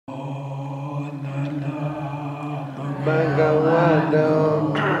Bhagavato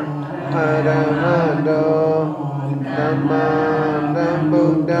Arahato Sama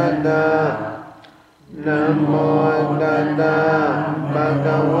Sambuddhassa Namo Tassa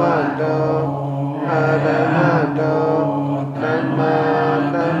Bhagavato Arahato Sama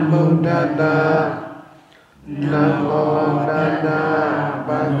Sambuddhassa Namo Tassa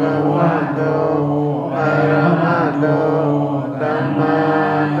Bhagavato Arahato Sama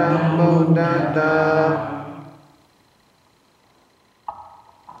Sambuddhassa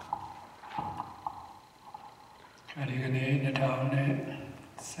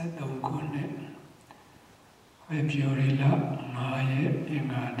February 5 in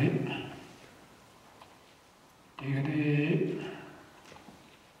Gandhi.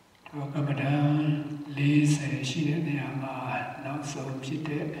 Talk about Liz, she did the now so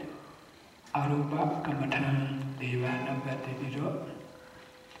cheated. Arupa Kamatan, Divan of the video.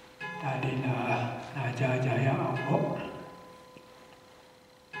 Tadila Najaya Abo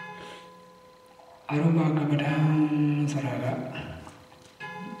Arupa Kamatan Saraga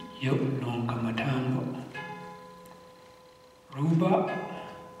Yuk no Kamatan Ruba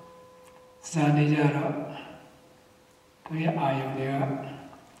Sanijara Tuya Ayodea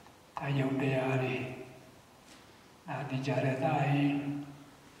Tayodeari Nadijara Dai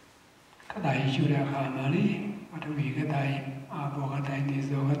Kadai Shura Kamali, what a week a time, Abogatai,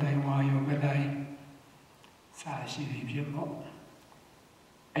 Dizogatai, Wayogatai Sashi Pimo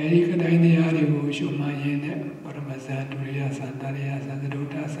Erikatai Niari Shumayen, Paramasan, Turia, Santaria,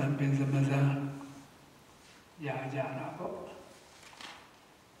 Sandaduta, San Penzamaza Yajanabo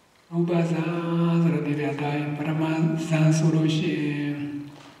Rupazan Radiratai, Paramasan Suroshi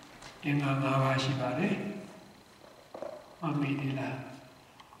Imamawashi Bade Mamidila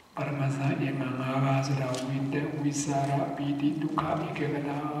Paramasa Imamava Sura Wisara Piti Duka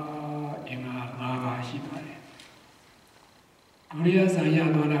Ikegada Imamava Shibare Turia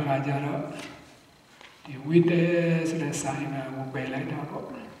Saya Dona Hajara the witness the sign of Belladabo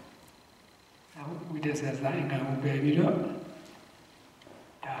witness the sign of Babylo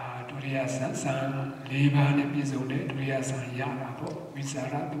Turia San Levan episode Turia San Yanabo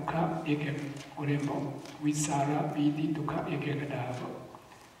Wisara Duka Ike Urembo Wisara Piti Duka Ikegada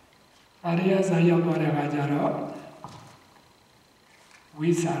Arya Saya Paragajara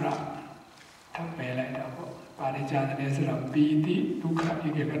Wisara Tapela Dabo Parijan Nesra Piti Duka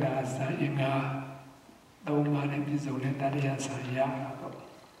Igada Sainga Doman episode Daria Saya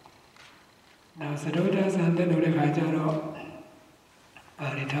Now Sadoda Santa Nuragajaro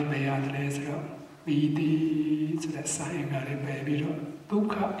Parita Bayan Nesra Piti so that Sainga Rebabiro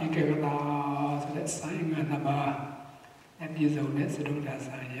Duka Igada so that Sainga Naba episode Sadoda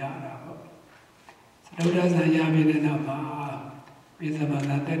Saya Sadoda Saya Minama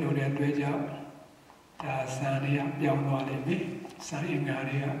Bizamazante Nuria Dweja Tasania Yamalimi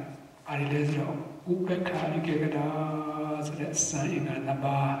Saingaria Arilesro Upeka Igada so that Sainga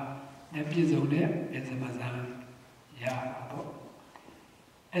Naba episode Bizamazan Yarabo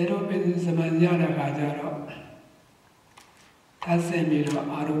Edo Bizamazana Gajaro Tasemiro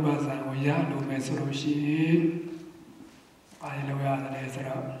Arupazan-1 U Zeya.CMM.USA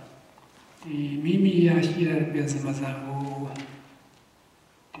Hallelujah, the Mimi Yashira Bensamazango,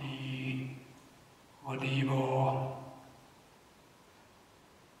 the Wadibo,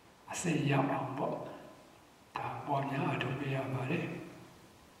 I say Yambo, Taponia Atopia Bade,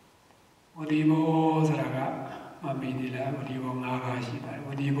 Wadibo Zaraga, Mamidila, Wadibo Nagashi,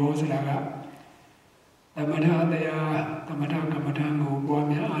 Wadibo Zaraga, Tamadaya, Tamatakango,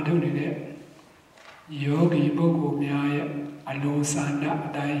 Boamia Adonide, Yogi Bogo Mia. Alo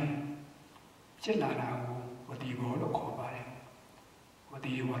Sanda Dai Chilara Wadibo Lokobare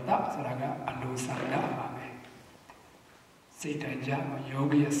Wadibo Saraga Alo Sanda Abe Satanja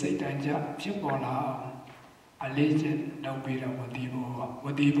Yogi Satanja Pipola a legend no bira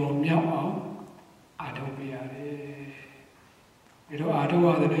Wadibo Miao Adobiare Pero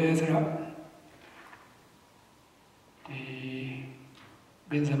Adoa the Desra the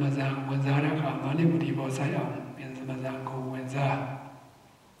Benzamazan Wazara Kamali Wadibo Sayam Benzamazango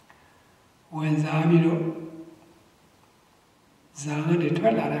Wenza Milo Zanga de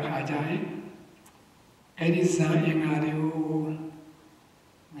Twala Kajai Edisa Yangario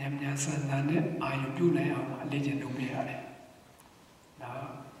Nyamya Sanane Ayuduna legend of Biare.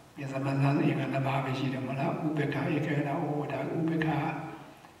 Now, Benzamazan Yangana Babaji Mala Ubeka Ikeda Oda Ubeka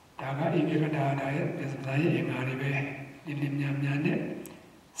Daga Ikeda Diet Benzamaya Yangaribe Nilimyamyane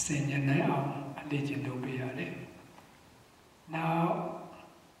Senyanay legend of Biare. Now,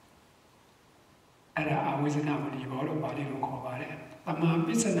 I was an hour body Tama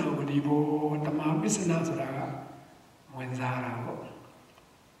Pisana Wadibo, Tama Pisana Suraga, ဝင်စားတာပေါ့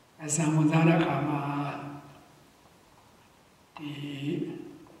အစံဝင်စားတဲ့အခါမှာဒီ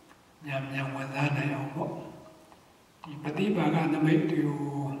မြန်ဝင်စားနိုင်အောင်ပေါ့ဒီပฏิပါကနမိတ်တွေ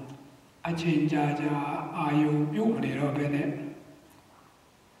ကိုအချိန်ကြာအာယုံပြုတ်နေတော့ပဲနဲ့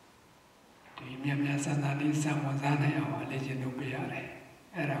ဒီမြန်ဆန်လေးစံဝင်စားနိုင်အောင်အလေးကျင့်လုပ်ပေးရတယ်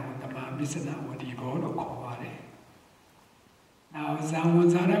အဲ့ဒါကိုတမန်ပစ္စနာဝတိဘောလို့ခေါ်ပါတယ်နောက်ဇံဝင်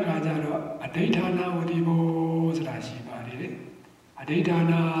စားတဲ့အခါကျတော့အဋိဌာဏဝတိဘောဆိုတာရှိပါတယ်လေအဋိဌာ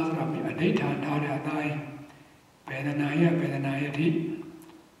ဏဆိုတာအဋိဌာဏထားတဲ့အတိုင်းဗေဒနာရဲ့အထိ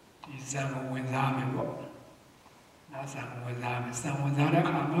ဒီဇံဝင်စားမယ်ပေါ့နောက်ဇံဝင်စားမယ်ဇံဝင်စားတဲ့အ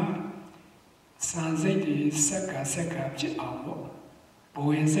ခါမှာစံစိတ်တွေစက်ကဖြစ်အောင်ပေါ့ဘဝ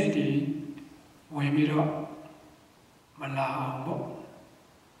င်စိတ်တွေဝင်ပြီးတော့မလာအောင်ပေါ့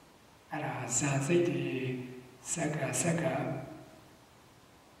အဲ့ဒါစံစိတ်တွေစက်က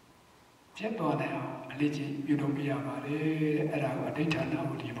ဖြစ်သွားနိုင်အောင်အလေးချင်းပြုလုပ်ပြရပါတယ်အဲ့ဒါကိုအဋိဌာဏ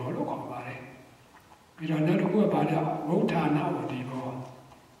ဝတိဘောလို့ခေါ်ပါတယ်ပြီးတော့နောက်တစ်ခုကဘာလဲဝုဋ္ဌာဏဝတိဘော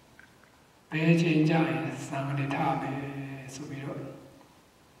ဘယ်ချိန်ကြရင်သံဃာထားမယ်ဆိုပြီးတော့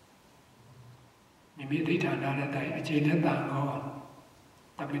မိမိအဋိဌာဏတဲ့အတိုင်းအချိန်နဲ့တန်တော့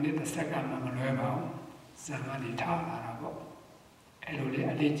တမိနစ်တစ်စက္ကန့်မှမလွဲပါဘူးသံဃာထားလာတာပေါ့အဲ့လိုလေ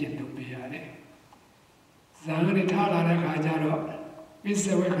အလေးကျင့်လုပ်ပြရတယ်သံဃာထားလာတဲ့အခါကျတော့ပစ္စ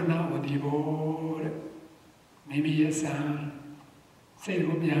ဝေခဏဝတိဘောတဲ့မိမိရဲ့စံစိတ်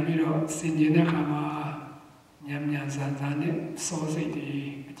ကိုပြန်ပြီးတော့ဆင်ခြင်တဲ့အခါမှာမြန်ဆန်နဲ့စောစိတ်တွေ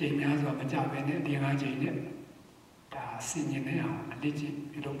အကျိန်များစွာမကြဘဲနဲ့ဒီ၅ချိန်နဲ့ဒါဆင်ခြင်နေအောင်အလေးကျင့်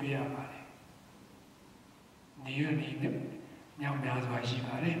ပြုလုပ်ပေးရပါတယ်။နေနဲ့ညောင်များစွာရှိ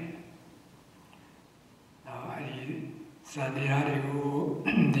ပါတယ်။နောက်အဲဒီဇန်တရားတွေကို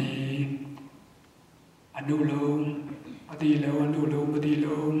ဒီအနုလုံးပတိလုံးအနုလုံးပတိ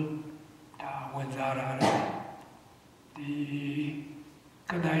လုံးဒါဝင်စားတာဒီ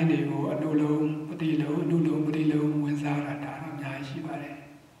ကတိုင်းတွေကိုအနုလုံးပတိလုံးအနုလုံးပတိလုံးဝင်စားတာဒါတော့အများကြီးရှိပါတယ်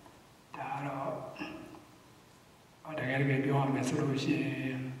ဒါတော့တကယ်ပြောရမယ်ဆိုလို့ရှိရ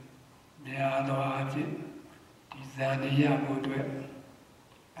င်များသောအားဖြင့်ဒီဇန်နေရဖို့အတွက်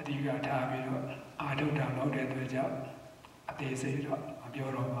အဓိကထားပြီးတော့အာထုတာလုပ်တဲ့အတွက်ကြောင့်အသေးစိတ်တော့မပြော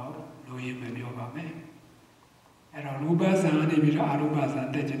တော့ပါဘူးလူရင်းပဲပြောပါမယ်အဲ့တော့ရူပဇန်နေပြီးတော့အရူပဇန်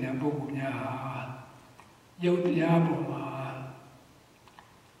တက်ကျင်တဲ့ပုဂ္ဂိုလ်များဟာရုပ်တရားပေါ်မှာ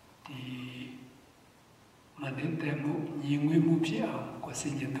ဒီမနစ်တဲ့မှုညီငွေမှုဖြစ်အောင်ကိုစ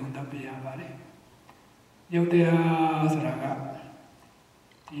ဉ်းကျင်သုံးသပ်ပြရပါတယ်ရုပ်တရားဆိုတာက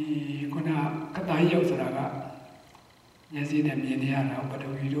ဒီခုနကတိုင်းရုပ်ဆိုတာကမျက်စိနဲ့မြင်နေရတာပထ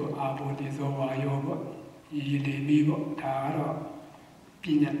ဝီတို့အာဘောတိဇောဝါယောပေါ့ရည်လေပြီးပေါ့ဒါကတော့ပ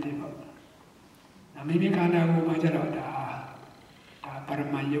ညာတွေပေါ့မိမိခန္ဓာကိုယ်မှာကျတော့ဒါပရ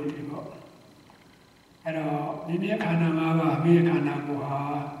မယုတ်တွေပေါ့အဲ့တော့မိမိခန္ဓာ၅ပါးမိမိခန္ဓာကိုယ်ဟာ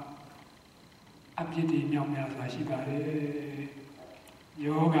အပြစ်တွေမြောက်များစွာရှိပါတယ်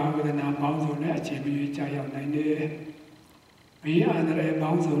ယောဂဝေဒနာပေါင်းစုံနဲ့အခြေမရွေးကြာရောက်နိုင်တယ်ဘေးအန္တရာယ်ပေါ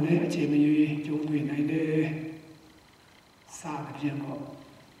င်းစုံနဲ့အခြေမရွေးကျုံတွေ့နိုင်တယ်စသဖြင့်ပေါ့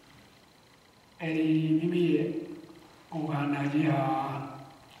အဲ့ဒီမိမိရဲ့ကိုယ်ခန္ဓာကြီးဟာ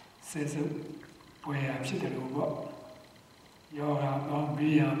ဆက်စုပ်ပွဲရဖြစ်တယ်လို့ပေါ့ယောဂပေါင်း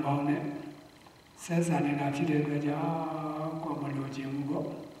ဘေးရန်ပေါင်းနဲ့ဆက်ဆံနေတာဖြစ်တဲ့အတွက်ကြောင့်ကိုယ်မလိုချင်ဘူးပေါ့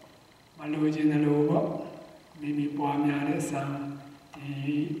မလိုချင်တယ်လို့ပေါ့မိမိပွားများတဲ့ဆံဒီ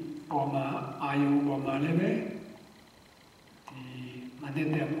ပေါ်မှာအာယုံပေါ်မှာလည်းပဲဒီမနစ်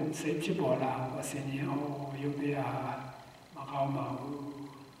တဲ့မှုစိတ်ဖြစ်ပေါ်လာအစဉ်ကြီးရုပ်တရားမကောင်းပါ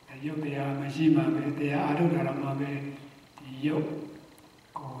ဘူးရုပ်တရားမရှိမှပဲတရားအထုတာမှပဲဒီရုပ်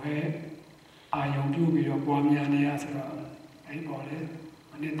ကိုပဲအာယုံပြုပြီးတော့ပွားများနေရဆိုတော့အဲ့ပေါ်လေ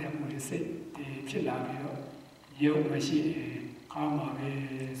မနစ်တဲ့မှုစိတ်ဒီဖြစ်လာပြီးတော့ရုပ်မရှိကောင်းပါပဲ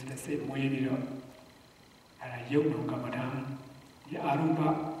ဆိုတဲ့စိတ်မွေးပြီးတော့အဲ့ဒါရုပ်လုံးကမ္မဋ္ဌာန်းဒီအာရုပ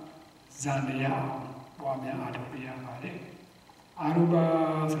ဇန်တရားပွားများအားထုတ်ပြရပါတယ်အာရုပ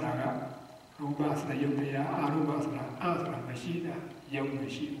ဆိုတာကရူပဆိုတာရုပ်တရားအာရုပဆိုတာဆိုတာမရှိတာရုပ်မ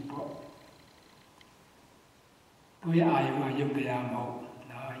ရှိဘူးပေါ့သူရဲ့အာယုံကရုပ်တရားမဟုတ်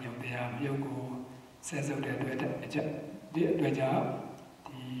နော်ရုပ်တရားရုပ်ကိုဆက်စုပ်တဲ့အတွက်အချက်ဒီအတွက်ကြောင့်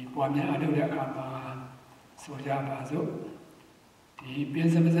ဒီပွားများအားထုတ်တဲ့အခါမှာဆိုကြပါစို့ဒီပြ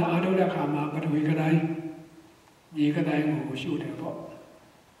င်းစမစအားထုတ်တဲ့အခါမှာပထဝီကတိုင်းမြေကတိုင်းကိုရှုတယ်ပေါ့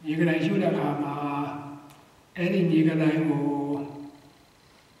မြေကတိုင်းရှုတဲ့အခါမှာအဲ့ဒီမြေကတိုင်းကို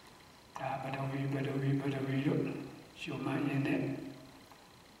ဒါပထဝီလို့ရှုမှရင်းနဲ့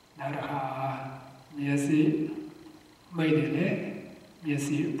နောက်တစ်ခါမျက်စိမိတ်တယ်လေမျက်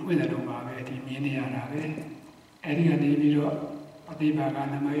စိဖွင့်တယ်တော့ပါပဲဒီမြင်နေရတာပဲအဲ့ဒီကနေပြီးတော့ပฏิပါက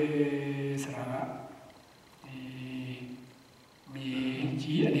နမိတ်ဆိုတာကဒီ มี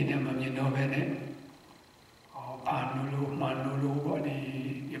จีอันนี้เนี่ยมันมีโนเบเน่ผ่านโลมันโลก็ดี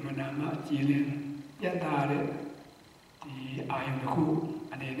ยมนามะจีเลนยันตาเลยที่อายุตะคู่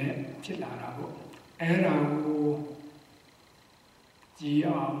อันนี้เนี่ยဖြစ်လာတာပေါ့အဲ့ဒါကိုจี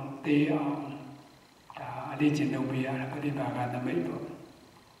အောင်တေးအောင်ဒါအလေးကျင့်လုပ်ပေးရတာပฏิပါကသမိတ်ပေါ့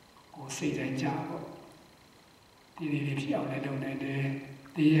ကိုစိတ်တိုင်းကြပေါ့ဒီဖြစ်အောင်လည်းလုပ်နိုင်တယ်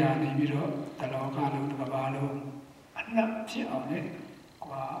တေးရနေပြီးတော့တလောကလုံးတစ်ပါးလုံးအနက်ဖြစ်အောင်လည်း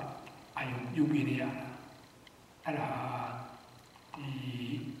ကွာအာယုပြုပေးရတာအဲ့ဒါဒီ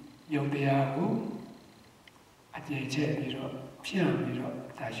ယုံတရားကိုအကျဉ်းချက်ပြီးတော့ဖြန့်ပြီးတော့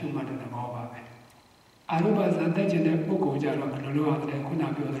ဒါရှုမှတ်တဲ့သဘောပါပဲအာရုပဇန်တက်ခြင်းတဲ့ပုဂ္ဂိုလ်ကြတော့ဘယ်လိုလုပ်ရလဲခုန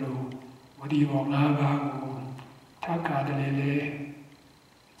ပြောသလိုဝတိဘော၅ပါးကိုထပ်ခါတလေလေ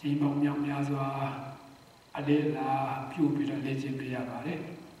ကြီးပေါင်းမြောက်များစွာအလေးလာပြုပြီးတော့လေ့ကျင့်ပေးရပါတယ်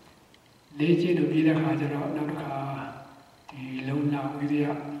လေ့ကျင့်လို့ပြီးတဲ့ခါကျတော့နောက်တစ်ခါဒီလုံလဝိရိယ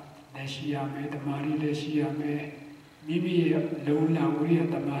လက်ရှိရမယ်တမာတိလက်ရှိရမယ်မိမိရဲ့လုံလဝိရိယ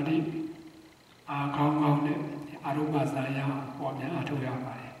တမာတိအာကောင်းကောင်းနဲ့အာရုပဇာယပေါ်များအထောက်ရ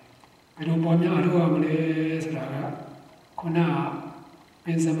ပါတယ်ဘယ်လိုပေါ်များအထောက်ရမလဲဆိုတာကခုနပ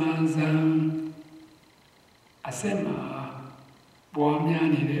င်စမန်ဇံအစက်မှာပေါ်များ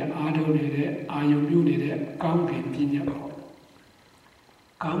နေတဲ့အာထုံနေတဲ့အာယုံပြုနေတဲ့ကောင်းကင်ပညာပေါ့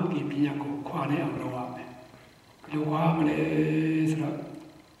ကောင်းကင်ပညာကိုခွာနေအောင်လုပ်ရမယ်ဘယ်လိုခွာမလဲဆိုတော့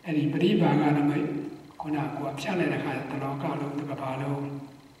အဲ့ဒီပရိပါကနမိတ်ခုနကဖြတ်လိုက်တဲ့ခါတလောကလုံးတစ်ကဘာလုံး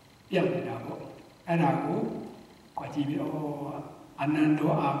ပြတ်နေတာပေါ့အဲ့ဒါကိုကြွကြည့်ပြီးအနန္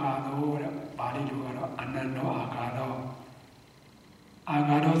တောအာဂါသောတဲ့ပါဠိလိုကတော့အနန္တောအာဂါသော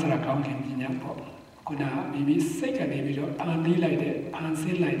ဆိုတာကောင်းကင်ပညာပေါ့ခုနမိမိစိတ်ကနေပြီးတော့ဖန်တီးလိုက်တဲ့ဖန်ဆ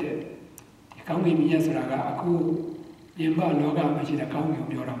င်းလိုက်တဲ့ဒီကောင်းကင်ပညာဆိုတာကအခုပြင်ပလောကမှာရှိတဲ့ကောင်းကင်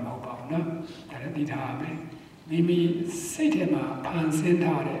ပြောတာမဟုတ်ပါဘူးနော်ဒါလည်းသိထားရမယ်မိမိစိတ်ထဲမှာဖန်ဆင်း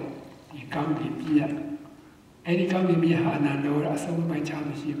ထားတဲ့ဒီကောင်းကင်ပညာအဲ့ဒီကောင်းကင်ပညာဟာအနန္တောအဆုံးပိုင်းခြား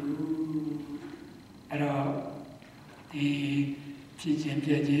မရှိဘူးအဲ့တော့ဒီဖြစ်ခြင်းပြ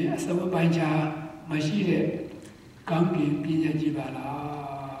ည့်ခြင်းအဆုံးပိုင်းခြားမရှိတဲ့ကောင်းကင်ပညာကြီးပါလား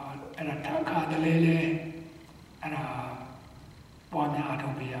အဲ့ဒါထခါတလဲလဲအဲ့ဒါပေါ်များအ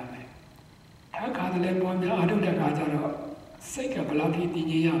ထောက်ပေးရမယ်ထခါတလဲပေါ်များအထောက်တဲ့အခါကျတော့စိတ်ကဘယ်လောက်ထိတည်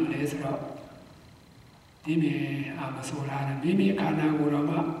ငြိမ်ရမလဲဆိုတော့ဒီမြေမဆိုလာတယ်မိမိခန္ဓာကိုယ်တော့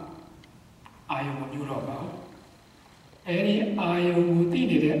မှအာယုံကိုပြုတော့ပါဘူးအဲ့ဒီအာယုံကိုတည်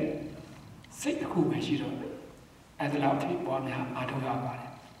နေတဲ့စိတ်တစ်ခုပဲရှိတော့အဲ့ဒါလောက်ထိပေါ်များအထောက်ရပါတ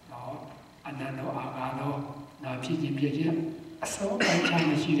ယ်နော်အနန္တောအာဂါသောနာဖြစ်ခြင်းပြည့်ခြင်းအဆုံးပိုင်းခြား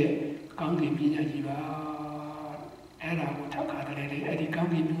မရှိတဲ့ကောင်းကင်ပညာကြီးပါအဲ့ဒါကိုထောက်ခါတယ်လေအဲ့ဒီကောင်း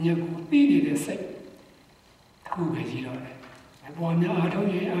ကင်ပညာကိုသိနေတဲ့စိတ်တစ်ခုပဲရှိတော့တယ်ပေါ်များအားထုတ်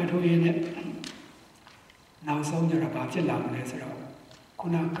ရင်နဲ့နောက်ဆုံးကြတော့ဘာဖြစ်လာမလဲဆိုတော့ခု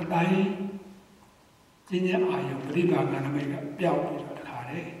နကတိုင်းကျင့်ရအာယုပရိပါကနမိတ်ကပျောက်ပြီးတော့တခါ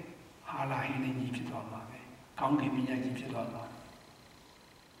လေဟာလာဟင်းနေကြီးဖြစ်သွားမှာပဲကောင်းကင်ပညာကြီးဖြစ်သွားမှာ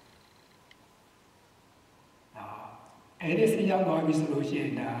အဲ့ဒီစိတ်ရောက်သွားပြီဆိုလို့ရှိရ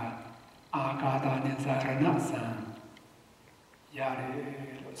င်ဒါအာဂါသနဲ့ဇာရဏဇံရတယ်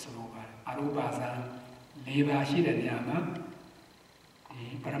လို့ဆိုလိုပါတယ်အရူပဇံ၄ပါးရှိတဲ့နေရာမှာဒီ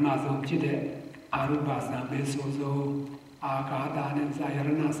ပရမဇုံဖြစ်တဲ့အရူပဇံပဲဆိုဆိုအာဂါသနဲ့ဇာရဏ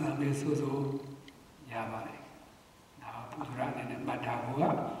ဇံပဲဆိုဆိုရပါတယ်ဒါပုဒ္ဒရာနဲ့မှတ်တာက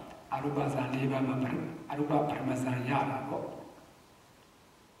အရူပဇံ၄ပါးမှာအရူပပရမဇံရတာပေါ့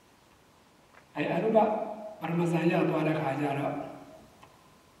အဲ့အရူပပရမဇာရသွားတဲ့ခါကျတော့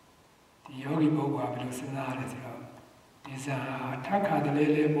ဒီယောဂီပုဂ္ဂိုလ်ကဘယ်လိုစဉ်းစားရလဲဆိုတော့ဒီဇာထခါတလေ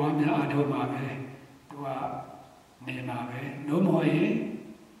လေပွားများအထောက်မှာပဲသူကနေမှာပဲလို့မဟုတ်ရင်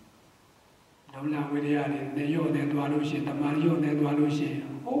လုံလဝိရိယနဲ့နေရုံနဲ့သွားလို့ရှိရင်တမာရီရုံနဲ့သွားလို့ရှိရင်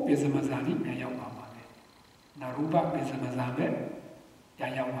ဟိုပိစမဇာတိပြန်ရောက်ပါမှာပဲနာရူပပိစမဇာပဲပြ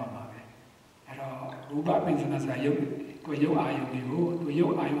န်ရောက်ပါမှာပဲအဲ့တော့ရူပပိစမဇာရုပ်သူရုပ်အာယုံတွေကိုသူရု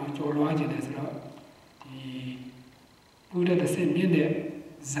ပ်အာယုံကျော်လွှားခြင်းနဲ့ဆိုတော့ဘုရားတစ်ဆင့်မြင့်တဲ့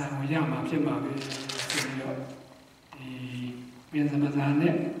ဇာကိုရမှာဖြစ်မှာပဲဆိုပြီးတော့ဒီပြင်စမဇာ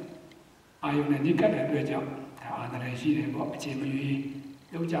နဲ့အာယုန်နဲ့နိကတ်တဲ့အတွက်ကြောင့်ဒါအာဏာရရှိတယ်ပေါ့အခြေမရွေး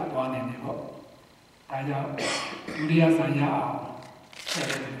ပြုတ်ကျသွားနေတယ်ပေါ့ဒါကြောင့်ဒုတိယဇာရအောင်ဆက်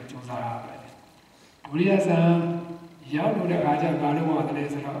လက်ကြိုးစားရပါတယ်ဒုတိယဇာရောက်လို့တဲ့အခါကျဘာလို့ရသလဲ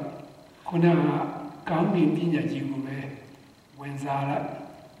ဆိုတော့ခုနကကောင်းကင်ပညာကြီးကိုပဲဝင်စားလိုက်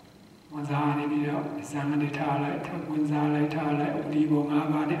ဝန်စားနေပြီးတော့ဇာမဏိထားလိုက်ထပ်ဝန်စားလိုက်ထားလိုက်ဥဒီဘော၅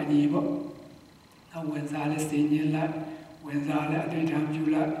ပါးနဲ့အညီပေါ့နောက်ဝန်စားလေးစင်ញင်းလိုက်ဝန်စားလေးအဋ္ဌံပြု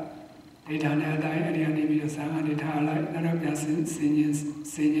လိုက်ဒိဋ္ဌာနဲ့အတိုင်းအဲ့ဒီကနေပြီးတော့ဇာမဏိထားလိုက်နောက်တော့ပြန်စင်ញ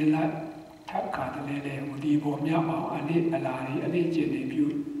င်းလိုက်ထ ထပ်ခါတလဲလဲဟိုဒီပေါ်မြောက်အောင်အလားတွေအလေးကျင့်နေပြု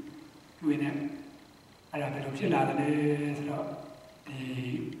နေအဲ့ဒါဘယ်လိုဖြစ်လာတယ်ဆိုတော့ဒီ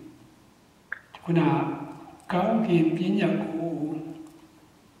ခုနကောင်းကင်ပညာကို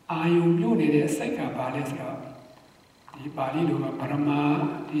အာယုံပြုနေတဲ့စိတ်ကပါလဲဆိုတော့ဒီပါဠိလိုကပရမ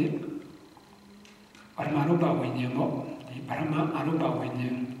ရူပဝိညာဉ်ပေါ့ဒီပရမအရူပဝိညာ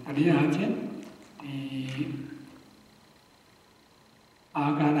ဉ်တရားအချင်းဒီအာ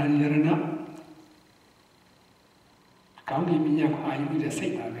ဂါရယရဏကောင်းကင်ပညာကိုအာယုံပြုတဲ့စိ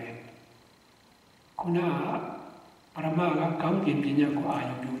တ်ပါပဲခုနပရမကကောင်းကင်ပညာကိုအာ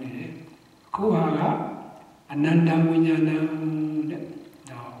ယုံပြုနေတယ်ခုဟာကအနန္တဝိညာဏတဲ့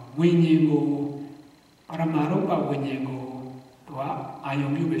ဝိညာဉ်ကိုပရမရူပဝိညာဉ်ကိုသူကအာယုံ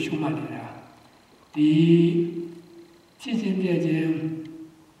ပြုပြီးရှုမှတ်နေတာဒီဖြစ်ခြင်းပြည့်ခြင်း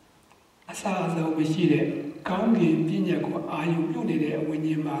အစအဆုံးမရှိတဲ့ကောင်းကင်ပညာကိုအာယုံပြုနေတဲ့ဝိ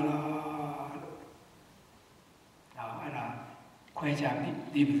ညာဉ်ပါလားအဲ့ဒါခွဲခြားပြီး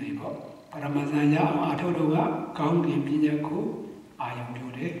ဒီပစီပေါ့ပရမဇန်ရအောင်အထုတို့ကကောင်းကင်ပညာကိုအာယုံပြု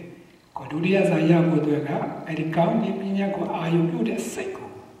တယ်ဒုတိယဇန်ရဖို့အတွက်ကအဲ့ဒီကောင်းကင်ပညာကိုအာယုံပြုတဲ့စိတ်ကို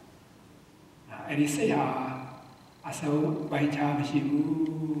အဲ့ဒီစိတ်ဟာအဆုံးပိုင်းခြားမရှိဘူး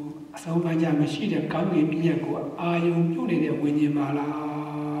အဆုံးပိုင်းခြားမရှိတဲ့ကောင်းကင်ပညာကိုအာယုံပြုနေတဲ့ဝိညာဉ်ပါ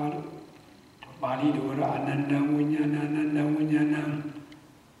လားလို့ပါဠိတော်ကအနန္တဝိညာဏအနန္တဝိညာဏ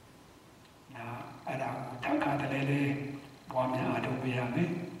အဲ့ဒါကိုထပ်ခါတလဲလဲပွားများအားထုတ်ပေးရမယ်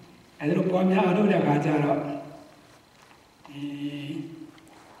အဲ့ဒါလိုပွားများအားထုတ်တဲ့အခါကျတော့ဒီ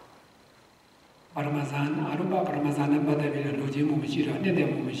ပရမဇန်အရူပပရမဇန်နဲ့ပတ်သက်ပြီးတော့လူချင်းမှုမရှိတော့နှစ်သက်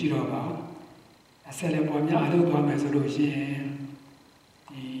မှုမရှိတော့ပါဘူးအဆက်လက်ပွားများအားထုတ်သွားမယ်ဆိုလို့ရှိရင်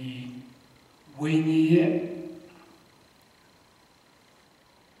ဒီဝိညာဉ်ရဲ့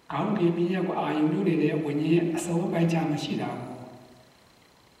ကောင်းကင်ပညာကိုအာယုံပြုနေတဲ့ဝိညာဉ်ရဲ့အဆုံးပိုင်းခြားမရှိတာကို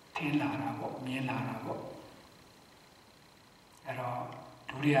ထင်လာတာပေါ့မြင်လာတာပေါ့အဲ့တော့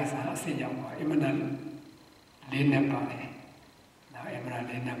ဒုတိယဆန်အစစ်ရောက်ပါအမှန်တန်လေးနဲ့ပါတယ်နောက်အမှန်တန်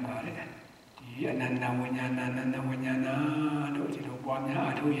လေးနဲ့ပါတယ်ဒီအနန္တဝိညာဏအနန္တဝိညာဏတို့ဒီလိုပွားများ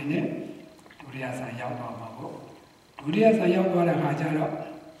အားထုတ်ရင်လည်းဒုတိယဆန်ရောက်သွားမှာပေါ့ဒုတိယဆန်ရောက်သွားတဲ့အခါကျတော့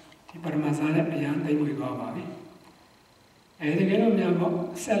ဒီပရမဇန်နဲ့အရန်သိမ့်ဝေသွားပါပြီအဲဒီကဲတော့များပေါ့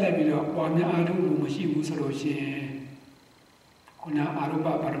ဆက်လက်ပြီးတော့ပွားများအားထုတ်လို့မရှိဘူးဆိုလို့ရှိရင်ခုနအရူပ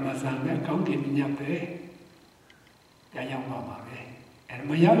ပရမဇန်နဲ့ကောင်းကင်ပညာပဲပြန်ရောက်သွားပါပဲအဲမ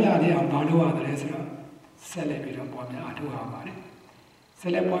ရောက်ရတဲ့အောင်ဘာလို့ရတယ်ဆိုတော့ဆက်လက်ပြီးတော့ပွားများအားထုတ်ရပါတယ်ဆ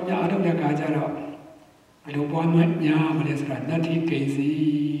က်လက်ပွားများအားထုတ်တဲ့အခါကျတော့ဘယ်လိုပွားများမလဲဆိုတာနတ္ထိကိစီ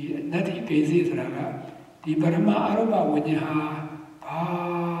ဆိုတာကဒီပရမအရူပဝိညာဉ်ဟာဘာ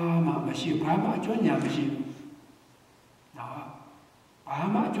မှမရှိဘူးဘာမှအကျွမ်းညာမရှိဘူးနော်ဘာ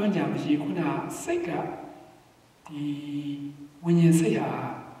မှအကျွမ်းညာမရှိခုနစိတ်ကဒီဝိညာဉ်စိတ်ဟာ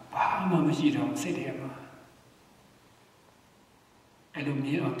ဘာမှမရှိတော့စိတ်ထဲမှာအဲ့လိုမြ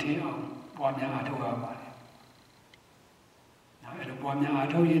င်အောင်ထင်အောင်ပွားများအားထုတ်ရပါတယ်နော်အဲ့လိုပွားများအား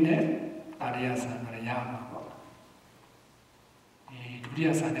ထုတ်ရင်လည်းတာရယဆံရရမှာပေါ့ဒီဒုတိယ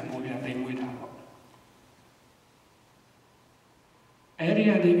ဆံနဲ့ပို့ပြသိမ့်ဝေးတာပေါ့အဲ့ဒီ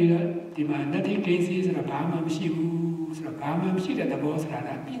ကနေပြီးတော့ဒီမှာနတ္တိကိစီဆိုတာဘာမှမရှိဘူးဆိုတာဘာမှမရှိတဲ့သဘောဆိုတာက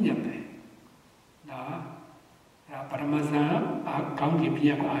ပြညတ်ပဲနော်ပရမဇန်ကောင်းကင်ပ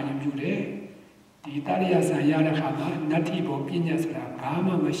ညာကိုအာရုံပြုတယ်ဒီတရိယဆံရတဲ့ခါမှာနတ္တိဘောပညာဆိုတာဘာ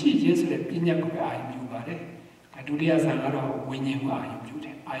မှမရှိခြင်းဆိုတဲ့ပညာကိုအာရုံပြုပါတယ်ဒုတိယဆံကတော့ဝိညာဉ်ကိုအာရုံပြုတ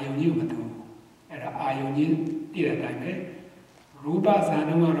ယ်အာယုံကြီးကိုမတူအဲ့ဒါအာယုံကြီးတည်တဲ့အတိုင်းပဲရူပဇန်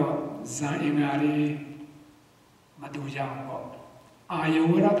တော့ဇန်အင်္ဂါတွေမတူကြဘူးပေါ့အာယုံ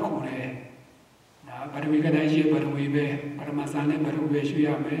ရတ်ခုလေဒါဘဒဝေကတိုင်းရှိဘဒဝေပဲပရမဇန်နဲ့ဘဒဝေရှုရ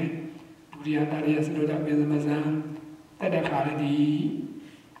မယ်ဒုတိယတရိယစရုဒ္ဓပိသမဇန်တက်တဲ့ခါလေးဒီ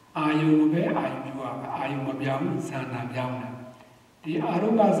အာယုံပဲအာယုံပြုရမယ်အာယုံမပြောင်းဇန်နာပြောင်းတယ်ဒီအာရု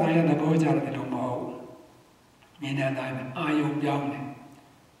ပဇန်ရဲ့သဘောကြတယ်လို့မဟုတ်မြင်တဲ့အတိုင်းအာယုံပြောင်းတယ်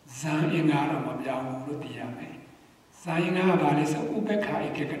ဇန်အင်္ဂါတော့မပြောင်းဘူးလို့သိရမယ်ဇန်အင်္ဂါကဘာလဲဆိုဥပ္ပခာဧ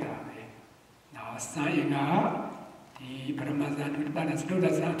ကကတာပဲနော်ဇန်အင်္ဂါဒီပရမဇန်ဒုတ္တနဲ့စတုတ္တ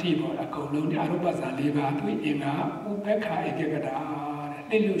ဇန်အထိပေါ့အကုန်လုံးဒီအာရုပဇန်၄ပါးသူအင်္ဂါဥပ္ပခာဧကကတာ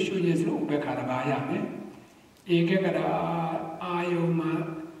တဲ့လက်လို့ရှုရည်ဆိုဥပ္ပခာတစ်ပါးရမယ်ဧကကတာအာယုံမှာ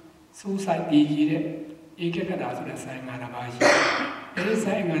စူးစိုက်တည်ကြည်တဲ့ဧကကတာဆိုတဲ့ဆိုင်ငါတစ်ပါးရှိတယ်အဲဒီ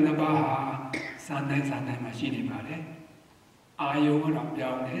ဆိုင်ငါတစ်ပါးဟာဇန်တိုင်းမှာရှိနေပါတယ်အာယုံကတော့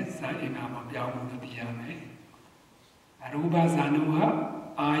ပြောင်းတယ်ဇန်အင်္ဂါမပြောင်းဘူးလို့သိရမယ်အရူပဇန်က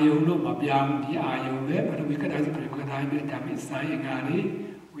အာယုံတော့မပြောင်းဒီအာယုံပဲပထဝီကတိုင်းဆိုပထဝီကတိုင်းပဲဒါပေမဲ့ဇန်အင်္ဂါလေး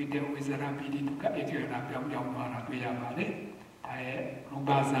ဝိတဝိဇရပိတိတုကဧကကတာပြောင်းသွားတာတွေ့ရပါတယ်ဒါရဲ့ရူပ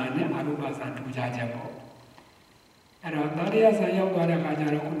ဇန်နဲ့အရူပဇန်ထူးခြားချက်ပေါ့အဲ့တော့တရိယဇန်ရောက်သွားတဲ့အခါကျ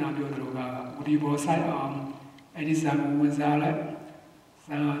တော့ခုနပြောသလိုက ဒီဘောဆိုင်အောင်အဲ့ဒီဇံကိုဝင်စားလိုက်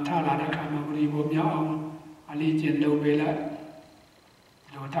ဇံထားလာတဲ့အခါမှာဒီဘောမြောက်အောင်အလေးကျင့်လုပ်ပေးလိုက်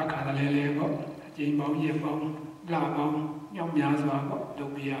လောတခါတည်းလေးပေါ့အကျဉ်းပေါင်းရေပေါင်းလာပေါင်းမြောက်များစွာပေါ့လု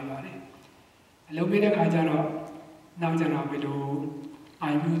ပ်ပေးရပါတယ်လုပ်ပေးတဲ့အခါကျတော့နောက်ကျတော့ဘယ်လို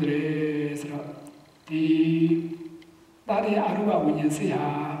အိုင်မှုတွေဆိုတော့ဒီတာရအရုပဝိညာဉ်စိတ်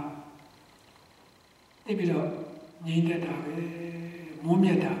ဟာတိပြီးတော့ငြိမ့်သက်တာပဲမုန်းမြ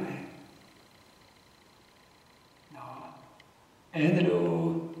တ်တာပဲနော်အဲ့ဒါလို့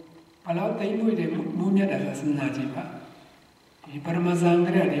ဘလောက်တိမ်မွေ့တယ်မုန်းမြတ်တာဆိုစဉ်းစားကြည့်ပါဒီပရမဇန်က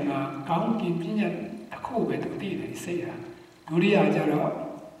ရတွေမှာကောင်းကင်ပညာတစ်ခုပဲသူသိတယ်စိတ်ဟာဒုတိယကျတော့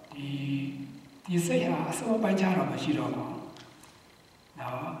ဒီစိတ်ဟာအစိုးပိုင်းခြားတော့မရှိတော့ဘူး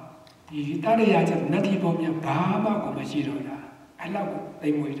နော်ဒီတရရကျနတ္တိပေါ်မြဘာမှကိုမရှိတော့တာအဲ့လောက်ကိုသိ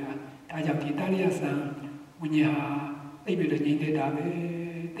မ့်မွေတာဒါကြောင့်ဒီတရရဆံဝိညာဉ်သိပြီးတော့ငြိမ့်သက်တာပဲ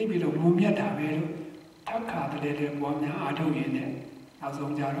သိပြီးတော့မုံမြတ်တာပဲလို့ထပ်ခါတည်းတည်းပေါ်များအားထုတ်ရင်းနဲ့နောက်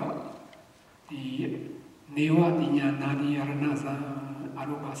ဆုံးကြတော့ဒီနေဝတိညာနာတိယရဏဆံအ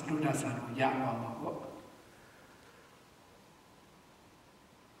ရုပစတုဒ္ဒဆံကိုရအောင်ပါပေါ့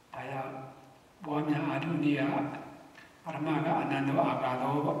ဒါရပေါ်များအားထုတ်နေရပရမကအနန္တအာကာ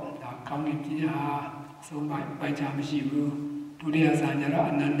သောပေါ့ဒါကောင်းကင်ပညာအဆုံးပိုင်းခြားမရှိဘူးဒုတိယဆံကျတော့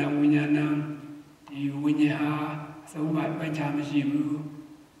အနန္တဝိညာဏဒီဝိညာဉ်ဟာအဆုံးပိုင်းခြားမရှိဘူး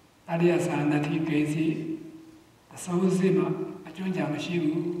တတိယဆံနတ္ထိကိစီအဆုံးစစ်မှာအကျွမ်းကြမရှိ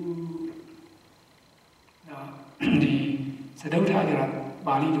ဘူးနော်ဒီစတုထကျတော့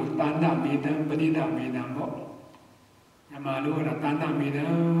ပါဠိလိုတဏ္ဍမေတံပဏိတမေတံပေါ့မြန်မာလိုကတော့တဏ္ဍမေတံ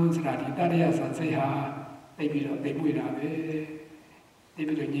ဆိုတာဒီတတိယဆံစိတ်ဟာသိပြီးတော့သိမွေတာပဲသိ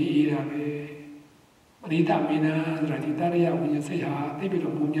ပြီးတော့ညီအေးတာပဲပဏိတမေတံဆိုတာဒီတတိယဝိညာဉ်စိတ်ဟာသိပြီး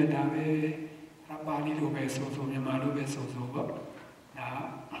တော့မုန်းမြတ်တာပဲပါဠိလိုပဲဆိုမြန်မာလိုပဲဆိုပေါ့ဒါ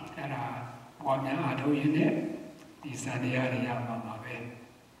အဲ့ဒါပေါ်များအားထုတ်ရင်းနဲ့ဒီစံတရားတွေရမှာပါပဲ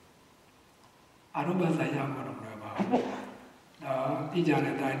အရုပဇာယမှာတော့မလွယ်ပါဘူးဒါတိကျ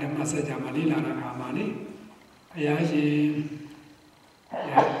တဲ့အတိုင်းဓမ္မစကြာမှာလေ့လာတဲ့အခါမှာလေဘုရားရှင်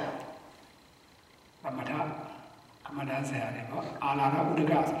ရဲ့သမထကမ္မဋ္ဌာန်းဆရာတွေပေါ့အာလာရဥဒ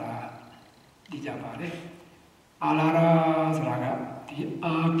ကဆိုတာတိကျပါလေအာလာရဆိုတာကဒီ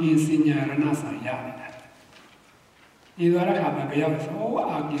အာကိစညာရဏဆံရနေတာဒီသွားတဲ့အခါမှာဘယ်ရောက်ဆို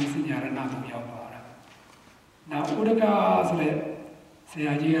အာကိစညာရဏကိုရောက်သွားတာနောက်ဥဒကဆိုတဲ့ဆ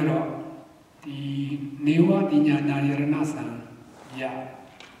ရာကြီးကတော့ဒီနေဝတိညာနာယရဏဆံရ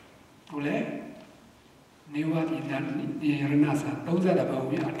သူလည်းနေဝတိညာယရဏဆံ30ဘုံ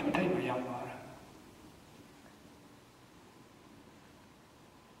ပြအထိုက်ပဲရောက်သွားတာ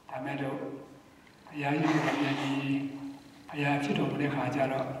ဒါမဲ့တော့ဘုရားရှင်ကပြန်ပြီးဘုရားဖြစ်တော်မူတဲ့ခါကျ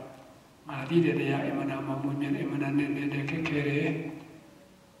တော့မာတိတဲ့တရားအမှန်တမ်းမမြင်အမှန်တမ်းနဲ့ခက်ခဲတယ်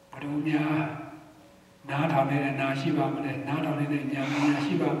ဘယ်လိုများနားထောင်နေတဲ့နာရှိပါမလဲနားထောင်နေတဲ့ဉာဏ်ဉာဏ်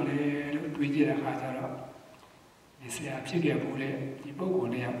ရှိပါမလဲလို့တွေးကြည့်တဲ့အခါကျတော့ဒီဆရာဖြစ်ခဲ့ဘူးလေဒီပုဂ္ဂို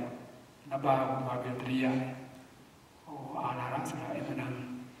လ်လေးကနှစ်ပါးကိုပါပြီးတရိယာဟိုအာလာရဆိုတာအမှန်တမ်း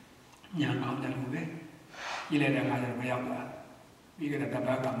ဉာဏ်ကောင်းတယ်လို့ပဲကြည့်လိုက်တဲ့အခါကျတော့မရောက်တာပြီးကြတဲ့တပ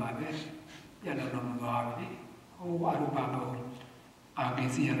တ်ကမှပဲပြန်တော့မသွားဘူးလေဟိုအရူပဘုံအာကိ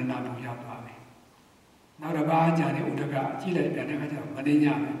စီယရဏဘုံရောက်သွားပြီနောက်တစ်ပါးကြာတဲ့ဥဒကကြည့်လိုက်ပြန်တဲ့အခါကျတော့မနေည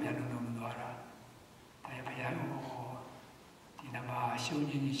ပဲပြန်တော့မသွားတာဒါဘုရားဒီနမရှုံး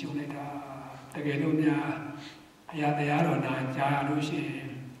ကြီးရှုံးလိုက်တာတကယ်လို့များဘုရားတရားတော်နာကြားရလို့ရှိရင်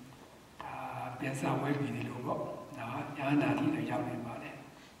ဒါပြန်စဝဲပြီလို့ပေါ့နော်ညာနာတိလည်းရောက်နေပါလေ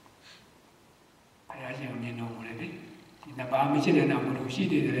ဘုရားရှင်မြင်တော်မူတယ်လေဒီနှစ်ပါးမရှိတဲ့နောက်ဘလို့ရှိ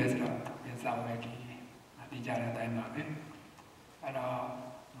နေတယ်ဆိုတော့ပြန်စဝဲပြီဒီကြတဲ့အတိုင်းပါပဲအဲ့တော့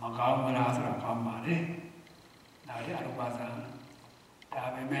မကောင်းမလားဆိုတော့ကောင်းပါလေဒါလည်းအရုပဇံဒါ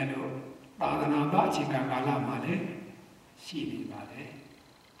ပဲမဲ့လို့သာသနာ့ဘအခြေခံကာလမှာလည်းရှိနေပါလေ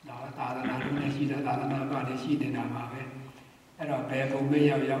တော့သာသနာ့လုံးနဲ့ရှိတဲ့သာသနာ့ဘလည်းရှိနေတာပါပဲအဲ့တော့ဘယ်ပုံပဲ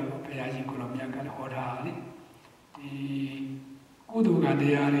ရောက်ဘုရားရှင်ကိုလိုမြတ်ကလည်းဟောထားလေဒီကုသိုလ်ကတ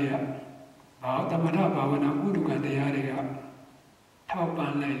ရားတွေကဘာသမထဘာဝနာကုသိုလ်ကတရားတွေကထောက်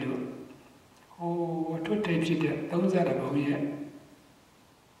ပံ့လိုက်လို့ဟိုထွတ်ထိပ်ဖြစ်တဲ့30ဘုံရဲ့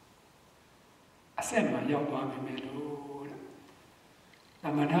အဆက်မှာရောက်သွားပြီမယ်လို့သ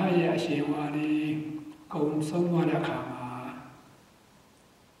မထရဲ့အရှင်ဝါလေးကုံဆုံးသွားတဲ့အခါမှာ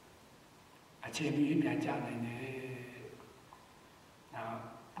အခြေပြီးပြန်ကြနိုင်တယ်။နောက်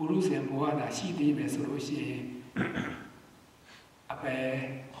ပုရုษံဘဝတာရှိသေးမယ်ဆိုလို့ရှိရင်အပေ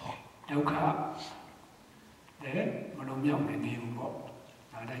ဒုက္ခတဲ့မလုံးမြောက်နေနေဘူးပေါ့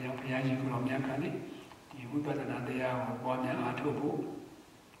။ဒါကြောင့်ဘုရားရှင်ကိုတော်မြတ်ကလည်းဒီဝိပဿနာတရားကိုပွားများအားထုတ်ဖို့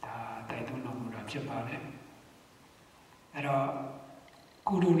ဒါတိုက်တွန်းတော်မူတာဖြစ်ပါတယ်။အဲ့တော့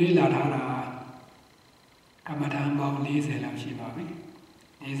ကုသိုလ်လေးလာထားတာ Tamang Lise Lam Shibabi,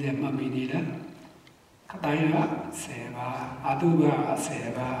 Lise Mamidila, Kataya Seva, Aduba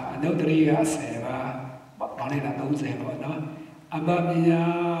Seva, Anodriga Seva, Banana Doseva, no?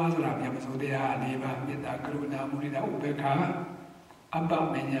 Abamia, Rabia, Liva, Mita Kruna, Murida Ubeka,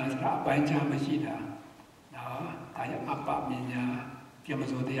 Abamia, Rabanja Machina, no? Taya Abamia,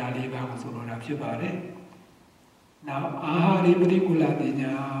 Yamazodia Liva, Solo Shibare. Now, Ahari Budikula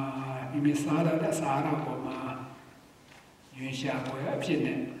Dina, Mimisara, the Sara Poma, Yunsha Boy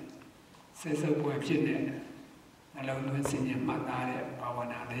Abshinet, Cesar Boy Abshinet, alone with Senior Matare,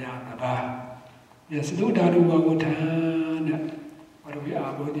 Pawana, the Yanga. Yes, do that Wagutan, but we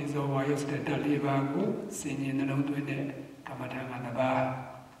are bodies of wires that Talibago, singing alone with it, Kamatanga the bar.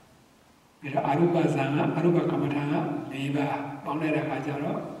 With Arupazan, Arupa Kamatanga, Liba, Bonera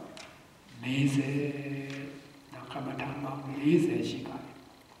Hajaro, Lise. Kamatama Lise Shiba.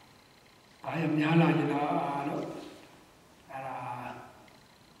 I am Yala Yala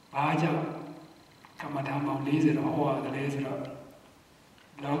Baja Kamatama Lise or the laser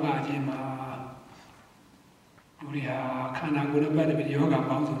Loga Jima Duria Kana Guraba with yoga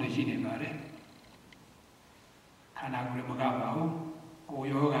bounce on the Shinibare Kana Gurabao, O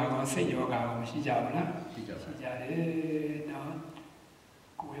yoga or say yoga, Shijabla, Shijare, no,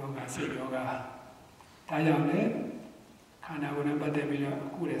 Go yoga, say yoga. Tayame, Kana would have been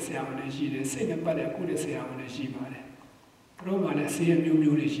good as Yamane she, the same but a good as Yamane Shibane. Proman see a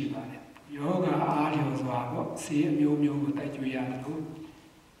new Shibane. Yoga Arios Wabo, see a new that you yano.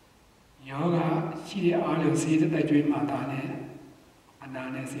 Yoga, she Arios see that you matane, and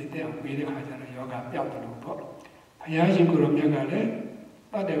then sit there with the Hajara Yoga Piapalupo. Hayashi Gurum Yagale,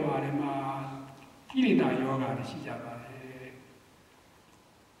 but they were Kilida Yoga, Shijaba,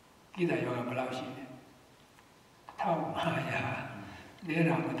 Kida Yoga Balashi. Taumaya,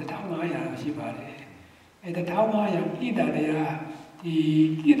 there are the Taumaya Shibari. At the Taumaya, Ida there, the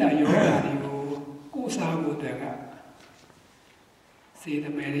Ida Yoga, Kusa Gudega. See the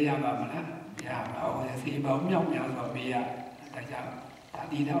Maria Babala, Yama, see about Myam Bia,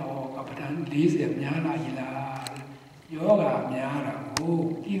 Tadida or Captain, Liz and Yana Ila, Yoga Miana,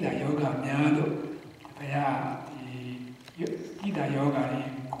 oh, Ida Yoga Miano, Paya, the Ida Yoga,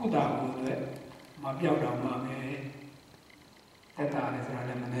 Kuda Gudwe, Mabiaga Mame. That is a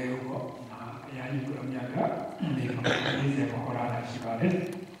lemonade, Yaga, the Hora Shibare.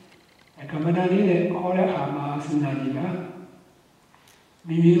 A Kamanani, Hora Hama Sunadiga,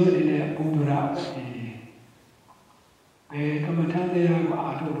 Mimio in a Pundura, a Kamatania,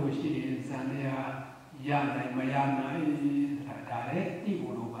 Atoshi, Zania, Yana, Mayana, Radare,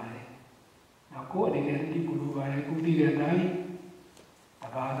 Ibulubare. Now, coordinate Ibulubare, Kubi,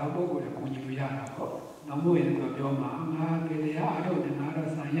 about a book with a Kunyuyana. No more in the Yoma, Gelia, I don't know,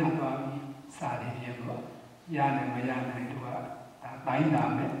 Sayaba, Sadi, Yana, Mayana, into a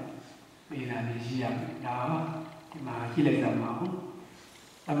Bainame, Binanisia, now, my Hilezama,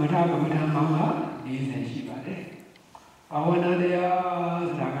 Amata Mama, these and Shibare. Awana dea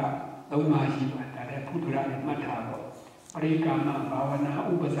Zaga, Doma Shiba, that Putra and Matabo, Parikama, Bawana,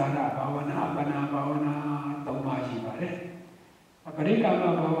 Ubazara, Bawana, Abana, Bawana, Doma Shibare. Parikama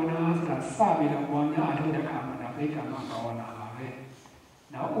Bawana, Sabina, one Adu the Kamana, Parikama Bawana.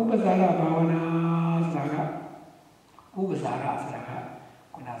 Now Ubazara Bawana Saga, Ubazara Saga,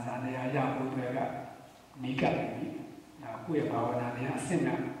 Kunazania Yabuega, Nika, now we are Bawana, they are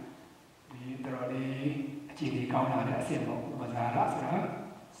Sina, we thoroughly Chili Kauna, the Assemble, Ubazara,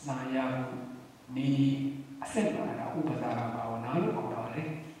 Zaya, Ni, Assemble, Ubazara Bawana, Korale,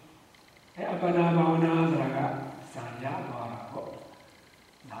 Abana Bawana, Zaga, Saya,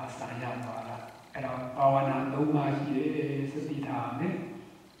 now Saya, and Bawana, Loma, Sitame,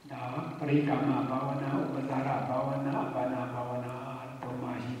 now Parikama, Bawana, Ubazara, Bawana, Abana, Bawana,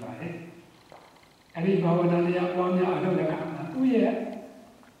 Toma, Shibae. Every Bawana, the Yawana, I don't know, oh yeah.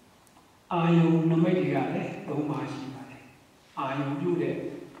 Ayu Namadigale, Toma, Shibae. Ayu Jude,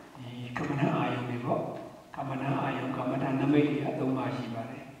 the Kamana Ayu Bibo, Kamana Ayu, Kamana Namadia, Toma,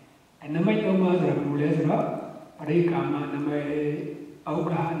 Shibae. And Namai Toma, the Rulesra, Parikama, Namai.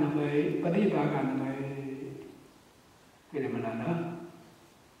 Auka namai Padibaga namai Kirimalana.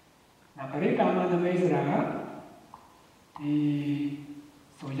 Naparikama namai Sraga the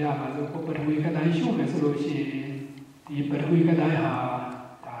Soja Mazuko Paduika Shume Solushi, the Paduika Daiha,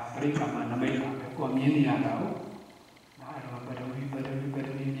 Parikama namai, Communia now. Padui,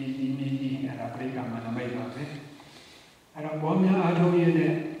 and a Parikama namai. And a Bomia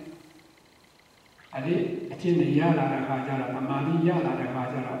Atoye. Adi, Chin Yala Hajara, Amani Yala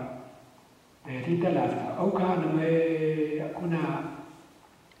Hajara, Titala, Oka, Kuna,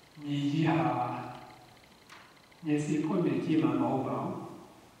 Nijiha, မျက်စိဖွင့်ပြီးကြည့်မှာမဟုတ်ပါဘူး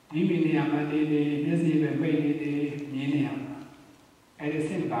ဒီမိနေရာမှာနေမျက်စိပဲမိတ်နေမြင်နေရမှာအဲ့ဒီ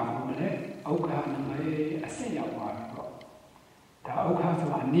စိတ်ပါဘုံမလဲဥက္ခနမိတ်အစစ်ရောက်သွားပြီပေါ့ဒါဥက္ခဆို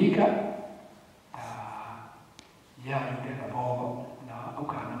တာအနိကဒါရရတဲ့ဘောပေါ့ဒါဥက္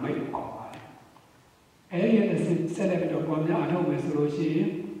ခနမိတ်ကိုခေါ်ပါတယ်အဲ့ဒီရဲ့ဆက်လက်ပြီးတော့ပေါ်များအထောက်ပဲဆိုလို့ရှိရင်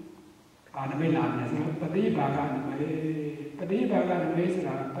ဘာနမိတ်လာမလဲဆိုတော့ပฏิဘာဂနမိတ်ပฏิဘာဂနမိတ်ဆို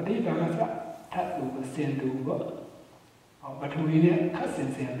တာပฏิဘာဂဆိုတာထပ်သူအစင်သူပေါ့ပထဝီနဲ့ခက်စင်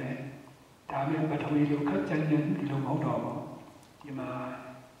စင်ပဲဒါမဲ့ပထဝီလိုခက်ကြမ်းကြမ်းဒီလိုမဟုတ်တော့ဘူးဒီမှာ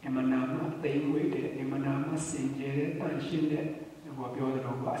အမနာမသိမ့်ဝေးတဲ့အမနာမစင်ကြဲတဲ့တန်ရှင်းတဲ့ဟောပြောတယ်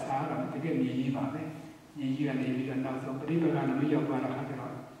လို့အစားတော့တကယ်မြည်ကြီးပါပဲမြည်ကြီးကနေပြီးတော့နောက်ဆုံးပฏิပက္ခနမရောက်သွားတာခါကျ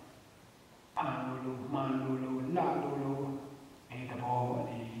တော့ဖန်လိုမှန်လိုလှလိုအဲတဘော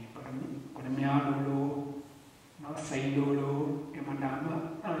ဒီပရမညာလိုနောက်စိန်လိုအမနာမ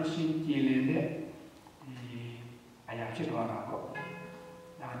တန်ရှင်းကြည်လင်တဲ့ဒီအရာဖြစ်သွားတာပေါ့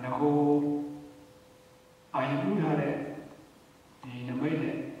ဒါငကိုအာယုပြုထားတဲ့ဒီနမိတ်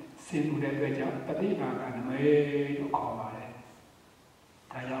နဲ့စင်မှုတဲ့အတွက်ကြောင့်ပฏิဘာဂနမိတ်လို့ခေါ်ပါတယ်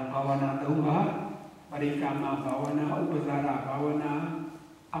ဒါကြောင့်ဘာဝနာ၃ပါးပရိက္ခမဘာဝနာဥပဇာရဘာဝနာ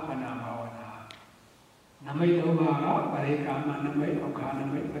အပ္ပနာဘာဝနာနမိတ်၃ပါးကပရိက္ခမနမိတ်ဥက္ခန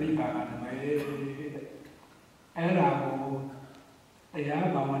မိတ်ပရိဘာဂနမိတ်အဲ့ဒါကိုတရား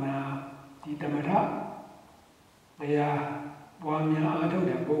ဘာဝနာဒီတမထတရားပွားများအားထုတ်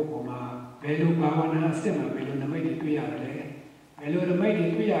တဲ့ပုဂ္ဂိုလ်မှာဘယ်လိုဘာဝနာအစစ်မှဘယ်လိုနမိတ်တွေတွေ့ရတယ်ဘယ်လိုနမိတ်တွေ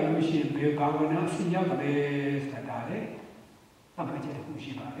တွေ့ရလို့ရှိရင်ဘယ်ဘာဝနာအစစ်ရောက်တယ်ဆိုတာလေသတ်မှတ်ချက်တစ်ခု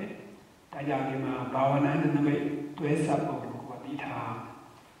ရှိပါတယ်။ဒါကြောင့်ဒီမှာဘာဝနာနဲ့နမိတ်တွဲဆက်ဖို့ကိုပြီးထား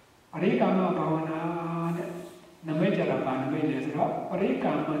ပရိက္ခမဘာဝနာတဲ့နမိတ်ကြတာဘာနမိတ်လဲဆိုတော့ပရိက္ခ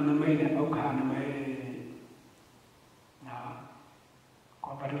မနမိတ်နဲ့ဥက္ခနမိတ်နော်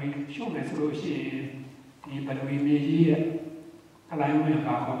ကောပရိရှုမယ်ဆိုလို့ရှိရင်ဒီပရိမြေကြီးရဲ့အလိုက်ဝင်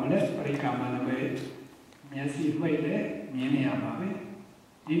ပါခေါ်မလဲပရိက္ခမနမိတ်မျက်စိမှိတ်တယ်မြင်နေရမှာပဲ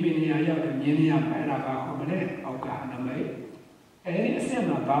ဒီမိနေရာရောက်မြင်နေရမှာအဲ့ဒါကခေါ်မလဲဥက္ခနမိတ်အဲ့ဒီအစစ်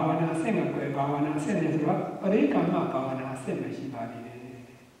မှာဘာဝနာအစစ်မှာပဲဘာဝနာအစစ်နဲ့ဆိုတော့ပရိက္ခမဘာဝနာအစစ်မရှိပါသေးတယ်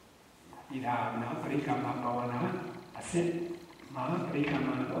ဒီဒါနော်ပရိက္ခမဘာဝနာအစစ်မှာပရိက္ခမ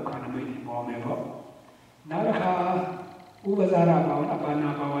ဥက္ခနမိတ်ပေါ်မယ်ပေါ့နောက်တစ်ခါဥပဇာရဘာဝနာအပ္ပနာ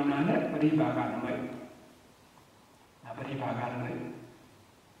ဘာဝနာနဲ့ပရိဘာဂနမိတ်ပရိဘာဂနမိတ်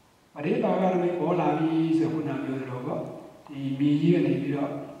ပရိဘာဂနမိတ်ပေါ်လာပြီဆိုခုနပြောသလိုပေါ့ဒီမြေကြီးကနေပြီး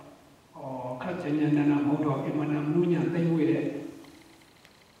တော့ခက်ချင်ညာနာမဟုတ်တော့အမှန်တမှုညာသိမ့်ဝေးတဲ့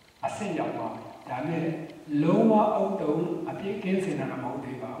အဆင့်ရောက်သွားဒါနဲ့လုံးဝအောက်တုံအပြည့်ကင်းစင်တာမဟုတ်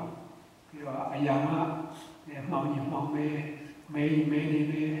သေးပါဘူးပြီးတော့အရာမှမှောင်ရင်မှောင်မဲမဲနေ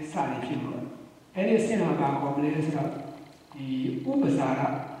ပဲစရဖြစ်လို့အဲ့ဒီအဆင့်ဟာဘာခေါ်မလဲဆိုတော့ဒီဥပဇာရ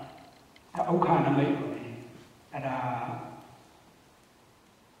ဥက္ခနမိတ်အဲ့ဒါ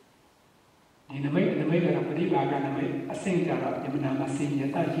ဒီနမိတ်ကတော့ပရိဘာဂနမိတ်အဆင့်ကြတော့ယမနာမစင်ရ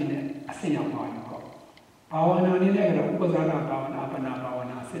တရှိတဲ့အဆင့်ရောက်သွားပြီပေါ့ဘာဝနာနည်းနဲ့ကတော့ဥပဇာရဘာဝနာအပ္ပနာဘာဝ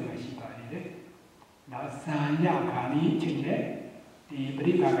နာအဆင့်မရှိပါသေးတယ်။နောက်ဇာညခါနီးအချိန်နဲ့ဒီပ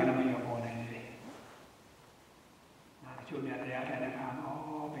ရိဘာဂနမိတ်ကိုပေါ်နေတယ်။နောက်တချို့များတရားထိုင်တဲ့အခါမှာ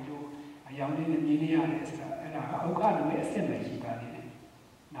ဘယ်လိုအယောင်လေးနဲ့မြင်နေရတယ်ဆိုတာအဲ့ဒါကဥက္ခနမိတ်အဆင့်မရှိပါသေးတယ်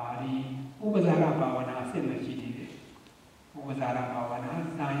။နောက်ဒီဥပဇာရဘာဝနာအဆင့်မရှိသေးတယ်။ဥပဇာရဘာဝနာ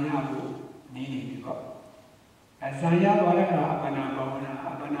ဇာညကိုနေနေပြီပေါ့အဇာရသွားတဲ့အခါအပ္ပနာဘာဝနာအ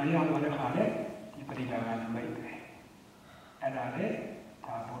ပ္ပနာရသွားတဲ့အခါလေဒီပရိဒါကနမိတ်ပဲအဲ့ဒါလေ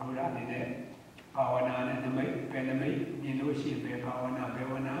ဒါဘုရားအနေနဲ့ဘာဝနာနဲ့နမိတ်ပဲနမိတ်မြင်လို့ရှိရင်ပဲဘာဝနာပဲ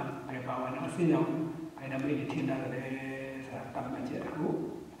ဝနာပဲဘာဝနာအစဉ်ရောက်ပဲနမိတ်ထင်တာလေဆိုတာတတ်မှတ်ချက်တစ်ခု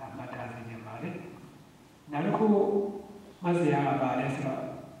ဒါမှတ်ထားစေချင်ပါလေနောက်တစ်ခုမဆရာကပါလဲဆိုတော့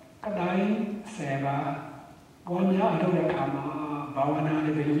ကတိုင်း10ပါးပေါ်များအလုပ်တဲ့အခါမှာဘာဝနာ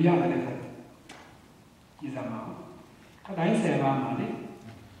နဲ့ဘယ်လိုရတယ်လဲကြည့်စမ်းပါဦးအတိုင်း10ပါးမှာလေ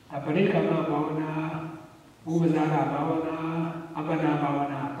ပရိက္ခမဘာဝနာဥပဇာရဘာဝနာအပ္ပနာဘာဝ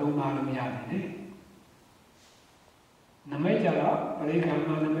နာ3ပါးလို့ရတယ်လေနမိတ်ကြတော့ပရိက္ခမ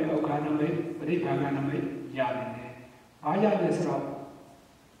နမိတ်ဥက္ခနမိတ်ပရိဘာဂနမိတ်ရတယ်လေဘာရတယ်ဆိုတော့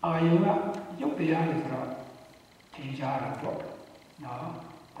အာယုကရုပ်တရားလေဆိုတော့ထင်ရှားတာပေါ့နော်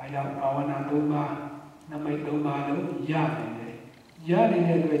ဒါကြောင့်ဘာဝနာ3ပါးနမိတ်3ပါးလို့ရတယ်ရနေ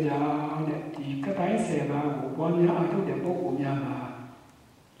တဲ့အတွက်ကြောင့်ဒီကတိုင်း10ပါးကိုပေါ်များအထုတ်တဲ့ပုဂ္ဂိုလ်များမှာ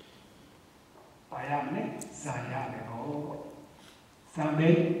ပါရမယ်ဇာရမယ်ဟောဇာမေ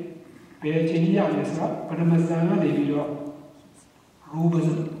ဘယ်ချင်းရလဲဆိုတော့ပရမဇာကနေပြီးတော့ရူပ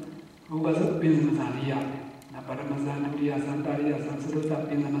ဇပင်ဇာရိယနာပရမဇာနုရိယသံတရိယသံစရုသပ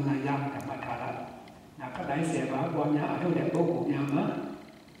င်ဇာနာရမယ်ပတ်ထားတာနာကတိုင်း10ပါးပေါ်များအထုတ်တဲ့ပုဂ္ဂိုလ်များမှာ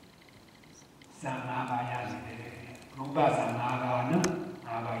ဇာ5ပါးရတယ် Arupazan 5 ပါးနော်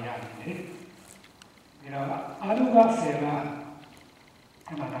5ပါးရတယ်လေပြီးတော့အာထုက10ပါး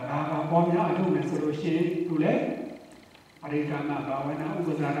အဲ့မှာ5ပါးပေါ်များအထုမယ်ဆိုလို့ရှိရင်သူလည်းပရိက္ခမဘာဝနာဥပ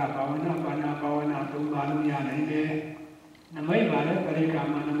ဇာရဘာဝနာဘာနာဘာဝနာ3ပါးလုံးရနိုင်တယ်နမိတ်ပါလေပရိက္ခ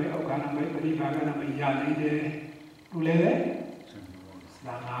မနမိတ်ဥက္ခနမိတ်ပရိဘာဂနမိတ်ရနိုင်တယ်သူလည်း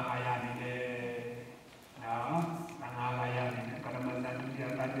5ပါးရနိုင်တယ်နော်5ပါးရနိုင်တယ်ပရမဇ္ဇဒုတိယ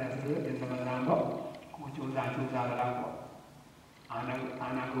တတိယဆိုတော့ဒီသမဏပေါ့ကိုကြိုးစားကြတော့ပေါ့အာ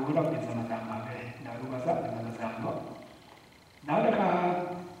နာကိုတော့ဒီသမဏမှာပဲနာရုပသဒီသမဏပေါ့နောက်တစ်ခါ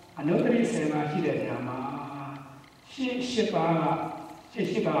အနုတ္တိ10ပါးရှိတဲ့နေရာမှာ8ပါးက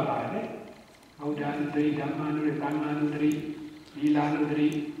8ပါးပါလေဘုရားနုတ္တိဓမ္မနုတ္တိသံဃာနုတ္တိသီလနုတ္တိ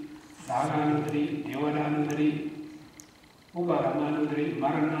သာဂနုတ္တိဒေဝတာနုတ္တိဥပါရမနုတ္တိမ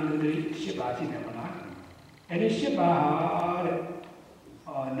ရဏနုတ္တိ8ပါးရှိတယ်မလားအဲ့ဒီ8ပါးဟာတဲ့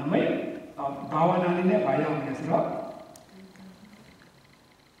နမိတ်ဘာဝနာလေးနဲ့ဘာရောက်လဲဆိုတော့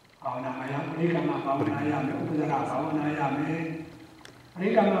ဘာဝနာရပရိက္ခမဘာဝနာရမယ်ဥပဒရာဘာဝနာရမယ်ပရိ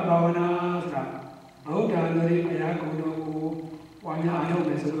က္ခမဘာဝနာဆိုတာဗုဒ္ဓနုတ္တိဘုရားကုံတော်ကိုဝါညာအားထုတ်မ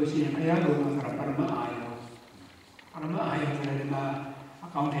ယ်ဆိုလို့ရှိရင်ဘုရားကုံတော်ဆိုတာပရမအာယုဆိုတဲ့ဒီမှာအ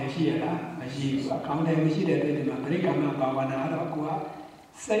ကောင့်ထဲရှိရလားမရှိဘူးအကောင့်ထဲမရှိတဲ့ဒီမှာပရိက္ခမဘာဝနာတော့ကိုက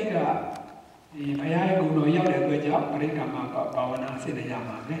စိတ်ကဒီဘုရားရဲ့ဂုဏ်တော်ရောက်တဲ့အတွက်ကြောင့်ပရိက္ခမဘာဝနာစိတ်နဲ့ရ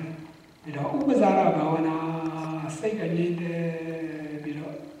မှာပဲပြီးတော့ဥပဇာရဘာဝနာစိတ်ကငြိမ်တယ်ပြီး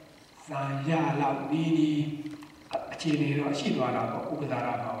တော့ဇာရလောက်ဒီအခြေအနေတော့ရှိသွားတာပေါ့ဥပဇာရ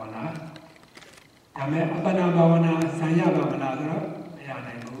ဘာဝနာဒါမဲ့အပ္ပနာဘာဝနာဇာရဘာဝနာဆိုတော့မရ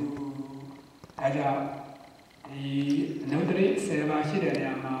နိုင်ဘူးဒါကြောင့်ဒီအနုတ္တိ10ပါးရှိတဲ့နေ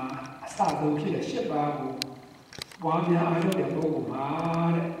ရာမှာအစဆုံးဖြစ်တဲ့10ပါးကိုပွားများအားထုတ်တဲ့ပုဂ္ဂိုလ်မှာ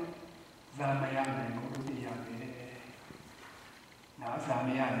တဲ့ဇာမရနိုင်ဘူးတရားပဲ။နောက်ဇာမ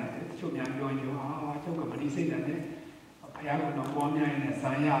ရနိုင်တယ်တချို့များပြောရင်ကျောက်ကပရိစိတ်တယ်ဘုရားကတော့ပွားများရင်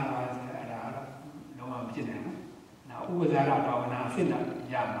ဇာရသွားတယ်အဲ့ဒါတော့လုံးဝမဖြစ်နိုင်ဘူး။နောက်ဥပဇာရဘာဝနာအစစ်နဲ့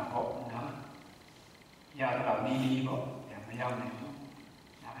ရမှာပေါ့နော်။ရတော့နီးပေါ့မရောက်နိုင်ဘူး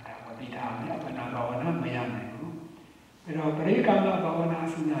။ဒါပတိထာမြတ်ပဏာဘာဝနာမရနိုင်ဘူး။အဲ့တော့ပရိက္ခမဘာဝနာ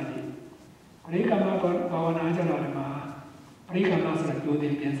စဉ်းစားကြည့်ပရိက္ခမဘာဝနာကျတော့ဒီမှာပရိက္ခမဆိုတာကြိုးတ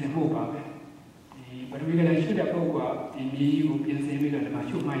င်ပြင်ဆင်ဖို့ပါပဲဒီပထဝီကလည်းရှုတဲ့ပုဂ္ဂိုလ်ကဒီမြေကြီးကိုပြင်ဆင်ပြီးတော့ဒီမှာ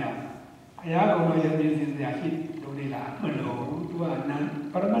ရှုမှတ်ရဘုရားကုံတော်ရဲ့ပြင်ဆင်စရာရှိလို့လေလားမလို့သူကနံ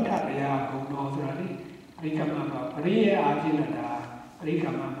ပရမတ္ထတရားကုံတော်ဆိုတာလေပရိက္ခမဘာပရိယေအာဖြစ်လာတာပရိက္ခ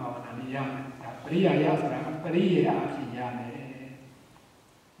မဘာဝနာရမယ်ဒါပရိယာယဆိုတာကပရိယေအာဖြစ်ရမယ်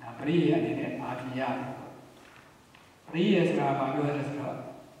ဒါပရိယေအနေနဲ့အာဖြစ်ရမယ်ပရိယေဆိုတာဘာပြောလဲဆိုတော့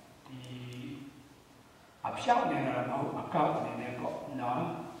အဖြောက်နေတာမဟုတ်အကောက်အနေနဲ့ပေါ့နော်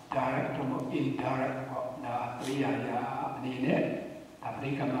direct တို့မ indirect ပေါ့နော်ပရိယာယအနေနဲ့ဒါပရိ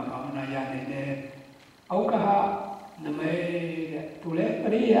က္ခမဘာဝနာရနေတယ်ဩဃနမိတ်တဲ့သူလည်းပ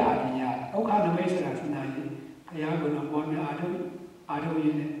ရိယာအပြင်ရဩဃနမိတ်ဆိုတာစဉ်းစားရင်ဘုရားကုံတော်ပေါ်များအားထုတ်ရ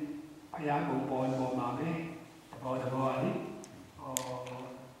င်းနဲ့ဘုရားကုံပေါ်မှာပဲသဘောကလေ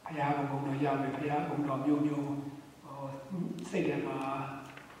ဘုရားကုံတော်ရောက်ပြီဘုရားကုံတော်မျိုးစိတ်ထဲမှာ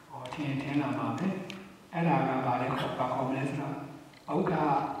ထင်လာမှာပဲအဲ့ဒါကဘာလဲဘာခေါ်မလဲဆိုတော့ဩဃ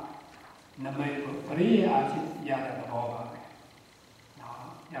နမိတ်ကိုပရိယာအဖြစ်ရတဲ့သဘောပါပဲနော်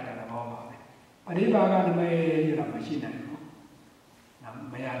ရတဲ့သဘောပါပဲပရိဘာဂနမိတ်ရတာမရှိနိုင်ဘူးနော်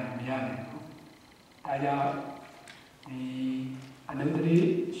မရနိုင်ဘူးဒါကြောင့်ဒီအနုတ္တိ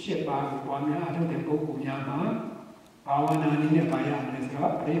10ပါးကိုပွားများအထုတ်တဲ့ပုဂ္ဂိုလ်များမှာဘာဝနာနည်းနဲ့ပါရမယ်ဆို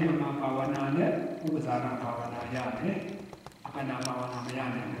တော့ပရိက္ခမဘာဝနာနဲ့ဥပဇာရဘာဝနာရတယ်အပ္ပနာဘာဝနာမရ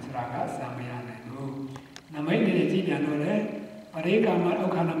နိုင်ဘူးဆိုတာကစံမရနိုင်ဘူးနမိတ်နဲ့ကြည့်ပြန်တော့လေပရိက္ခမဥ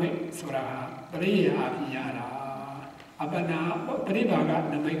က္ခနမိတ်ဆိုတာပရိယေအဖြစ်ရတာအပ္ပနာပရိဘာဂ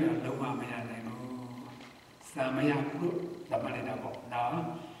နမိတ်ကလုံးဝမရနိုင်ဘူးစံမရဘူးဓမ္မလေးတော့ပေါ့နော်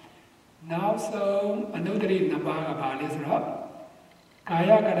နောက်ဆုံးအနုတ္တိ2ပါးကဘာလဲဆိုတော့ကာ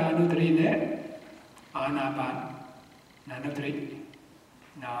ယကရဏုတ္တိနဲ့အာနာပါနနုတ္တိ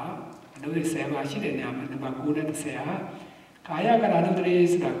နော်အနုတ္တိ10ပါးရှိတဲ့နေရာမှာနံပါတ်9နဲ့10ဟာကာယကရဏုတ္တိ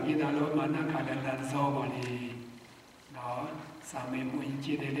ဆိုတာပြည်သာလောမာနခန္ဓာလဇောပါလေနော်စာမေမွင်ကြ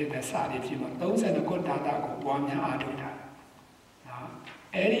ည့်တဲ့လက်စာတွေဖြစ်မှာ32ခုတာတာကိုပွားများအားထုတ်တာနော်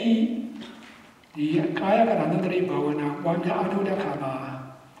အဲ့ဒီကာယကရဏုတ္တိဘာဝနာပွားများအားထုတ်တဲ့အခါမှာ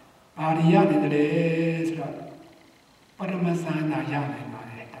ဘာတွေရနေတယ်ဆိုတော့ပရမဇန်နာရနိုင်ပါ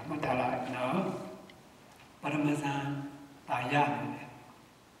တယ်ဓမ္မတာလိုက်နော်ပရမဇန်တာရနေတယ်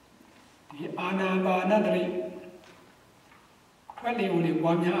ဒီအာနာပါနတရိထွက်လေဝင်လေ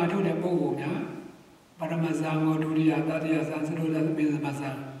ပွားများအားထုတ်တဲ့ပုဂ္ဂိုလ်များပရမဇန်ကိုဒုတိယတတိယဇန်သရုပ်ဇန်ပိစမဇ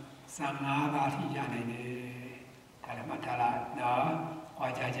န်ဇန်5ပါးထိရနိုင်တယ်ဒါလည်းမှတ်ထားလိုက်နော်ဟော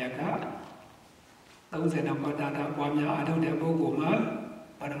ကြားချက်က 30 နောက်ပေါ်တာပွားများအားထုတ်တဲ့ပုဂ္ဂိုလ်မှာ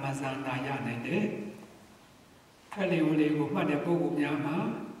ပရမဇာနာရနိုင်တယ်ဖက်လေးလေးကိုမှတ်တဲ့ပုဂ္ဂိုလ်များမှာ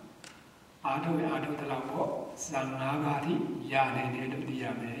အားထုတ်တလောက်ပေါ့ဇာ5ပါးထိရနိုင်တယ်လို့သိရ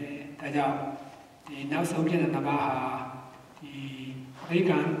မယ်ဒါကြောင့်ဒီနောက်ဆုံးဖြစ်တဲ့တစ်ပါးဟာဒီရိက္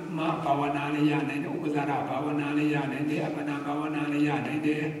ခာမဘာဝနာလေးရနိုင်တယ်ဥပဇာရဘာဝနာလေးရနိုင်တယ်အပ္ပနာဘာဝနာလေးရနိုင်တ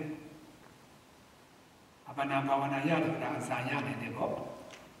ယ်အပ္ပနာဘာဝနာရတယ်ဆိုတာအစာရနိုင်တယ်ပေါ့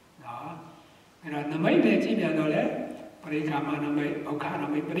နော်အဲ့တော့နမိတ်နဲ့ကြည့်ပြန်တော့လေပရိက္ခာမနမိတ်ဥက္ခန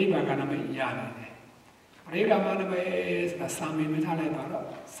မိတ်ပရိပါကနမိတ်ရနိုင်တယ်ပရိက္ခာမနမိတ်ဆိုတာစာမေမထားလိုက်ပါတော့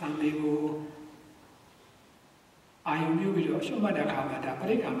စာမေကိုအာယုံပြုပြီးတော့ရှုမှတ်တဲ့အခါမှာဒါပ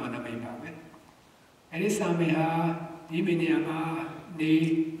ရိက္ခာမနမိတ်ပါပဲအဲ့ဒီစာမေဟာဒီမိနေရာမှာနေ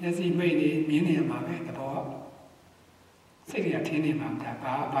မျက်စိမိတ်နေမြင်နေရမှာပဲတဘောစိတ်ကထင်းနေမှာ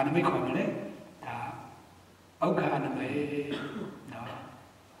ဒါဘာနမိတ်ခေါ်မလဲဒါဥက္ခနမိတ်နော်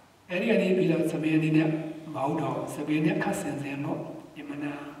အဲ့ဒီကနေပြီးတော့စပင်းအနေနဲ့မဟုတ်တော့စပင်းနဲ့ခတ်ဆင်စင်တော့ဒီမ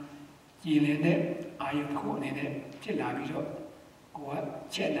နာကြည်လင်တဲ့အာယုတစ်ခုအနေနဲ့ဖြစ်လာပြီးတော့ကိုက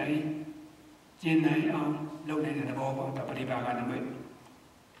ချက်နိုင်ကျင်နိုင်အောင်လုပ်နေတဲ့သဘောပေါ့ဒါပရိပါကနမိတ်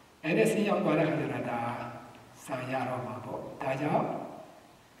အဲ့ဒီဆင်းရောက်သွားတဲ့ခါကျတော့ဒါစာရတော့မှာပေါ့ဒါကြောင့်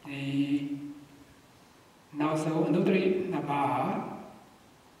ဒီနောက်ဆုံးအနုတ္တိနှစ်ပါးဟာ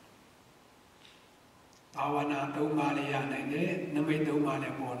ဘာဝနာ3ပါးလေးရနိုင်တယ်နမိတ်3ပါးလ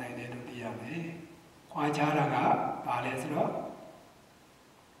ည်းပေါ်နိုင်တယ်လို့သိရမယ်ခွာခြားတာကဘာလဲဆိုတော့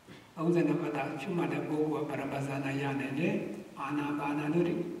30ပတ်တာဖြုမှတ်တဲ့ပုဂ္ဂိုလ်ကပရမဇာနာရနိုင်တယ်အာနာပါနာတို့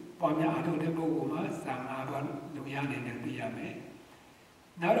ပွားများအားထုတ်တဲ့ပုဂ္ဂိုလ်မှာဇာ5ပါးလူရနိုင်တယ်သိရမယ်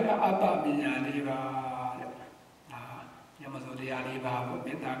နောက်တစ်ခါအပ္ပပညာ၄ပါးတဲ့ယမဇောတရား၄ပါးပေါ့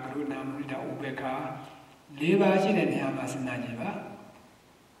မေတ္တာကရုဏာမုဒိတာဥပေက္ခ၄ပါးရှိတဲ့နေရာမှာစဉ်းစားကြည့်ပါ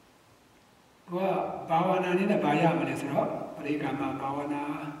သူကဘာဝနာနဲ့ဘာရမလဲဆိုတော့ပရိက္ခမဘာဝနာ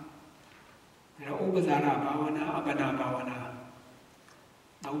ပြီးတော့ဥပဇာရဘာဝနာအပ္ပနာဘာဝနာ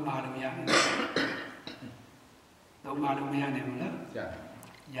3ပါးလို့ရတယ်3ပါးလို့မရနိုင်ဘူးလား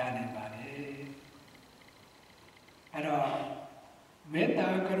ရနိုင်ပါလေအဲ့တော့မေတ္တာ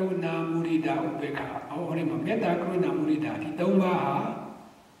ကရုဏာမုဒိတာဥပေက္ခဟောဒီမှာမေတ္တာကရုဏာမုဒိတာဒီ3ပါးဟာ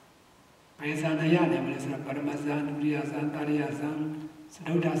ဘယ်ဇာနာရနိုင်မလဲဆိုတော့ပရမဇာဒုတိယဇာတတိယဇာသ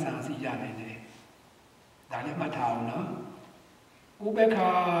ဒုဋ္ဌဇာစီရနိုင်တယ်ဒါလည်းမှတ်ထားအောင်နော်ဥပေက္ခ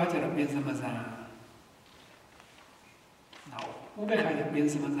ကျတော့ပြင်စမဇာနောက်ဥပေက္ခကျပြင်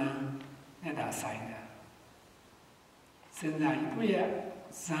စမဇာနဲ့ဒါဆိုင်တာစဉ်းစားကြည့်သူရဲ့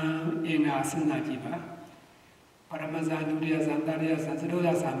ဇာအင်္ဂါစဉ်းစားကြည့်ပါပရမဇာဒုတိယဇာတတိယဇာသဒုဋ္ဌ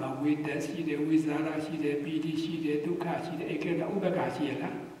ဇာမှာဝိတ္တရှိတယ်ဝိဇာရရှိတယ်ပီတိရှိတယ်ဒုက္ခရှိတယ်ဧကေတဥပေက္ခရှိရ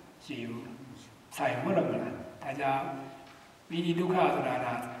လားရှိဘူးဆိုင်မလို့မလားဒါကြောင့်ပီတိဒုက္ခဆိုတာက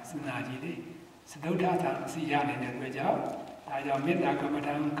စဉ်းစားကြည့်လေသဒုဋ္ဌဇာစီရနေတဲ့အတွက်ကြောင့်ဒါကြောင့်မေတ္တာကမ္မဋ္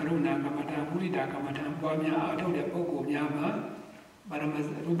ဌာန်းကရုဏာကမ္မဋ္ဌာန်းမုဒိတာကမ္မဋ္ဌာန်းပွားများအားထုတ်တဲ့ပုဂ္ဂိုလ်များမှာပရမ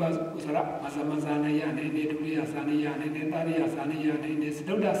ရူပဥစရမသမဇာနေရနေတဲ့ဒုတိယဇာနေရနေတဲ့တတိယဇာနေရနေတဲ့သ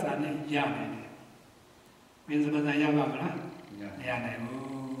ဒုဋ္ဌဇာနေရနေတယ်မင်းသမဇာရပါမလားမရနိုင်ဘူး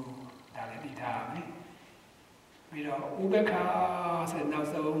ဒါလည်းသိထားမယ်ပြီးတော့ဥပေက္ခဆိုနောက်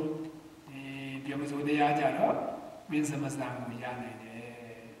ဆုံးဒီပြောမစိုးတရားကြတော့မင်းသမဇာကိုရနိုင်တယ်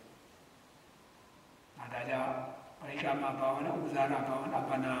ဒါကြောင့်ပရိက္ခမဘာဝနာဥပဇာရဘာဝနာအပ္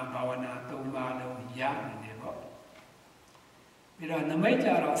ပနာဘာဝနာ3ပါးလုံးရနိုင်တယ်ပေါ့ပြီးတော့နမိတ်ကြ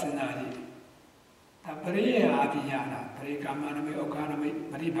တော့စဉ်းစားကြည့်ဒါပရိယေအပိယတာပရိက္ခမနမိတ်ဥက္ခနမိတ်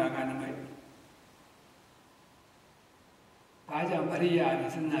ပရိဘာကနမိတ်ဘာကြောင့်ပရိယေအပိ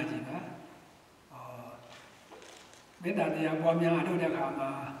စဉ်းစားကြည့်ပါမေတ္တာတရားပွားများအထုတ်တဲ့အခါမှာ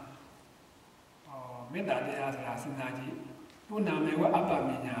မေတ္တာတရားဆိုတာစဉ်းစားကြည့်သူ့နာမည်ကအပ္ပ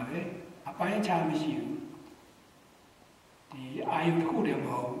မညာပဲအပိုင်းခြားမရှိဘူးဒီအာယုတစ်ခုတည်းမ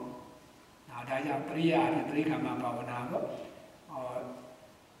ဟုတ်ဒါကြောင့်ပရိယာနဲ့ပရိက္ခမဘာဝနာပေါ့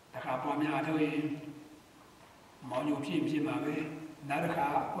တခါပွားများအထုတ်ရင်မောင်ညိုဖြစ်မှာပဲနောက်တစ်ခါ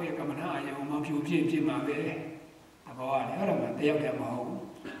ကိုယ့်ရဲ့ကမ္မဋ္ဌာန်းအာယုမောင်ဖြူဖြစ်မှာပဲသဘောရတယ်ဟုတ်တယ်မတယောက်တည်းမဟုတ်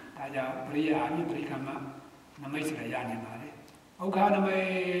ဒါကြောင့်ပရိယာနဲ့ပရိက္ခမနမိတ်ဆိုတာရနိုင်ပါလေဥက္ခနမိ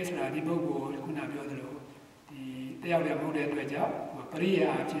တ်ဆိုတာဒီပုဂ္ဂိုလ်ခုနပြောသလိုဒီတယောက်တည်းမဟုတ်တဲ့အတွက်ကြောင့်ပရိယာ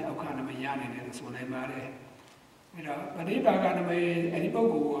အဖြစ်ဥက္ခနမိတ်ရနိုင်တယ်လို့ဆိုနိုင်ပါတယ်အဲ့တော့ပရိပါကနမိတ်အဲ့ဒီပုဂ္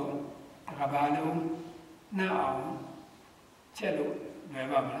ဂိုလ်ကတစ်ခါပါလုံးနှံ့အောင်ချက်လို့လွယ်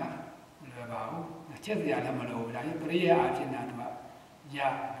ပါမလားမလွယ်ပါဘူးချက်စရာလည်းမလိုဘူးဒါကြီးပရိယာအဖြစ်နာတော့ရ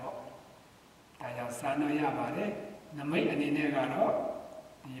တော့ဒါကြောင့်စာနာရပါတယ်နမိတ်အနေနဲ့ကတော့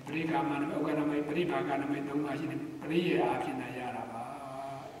ဒီပရိက္ခမနမိတ်ဥက္ကနမိတ်ပရိပါကနမိတ်3ပါးရှိတယ်ပရိယာအဖြစ်နာရတာပါ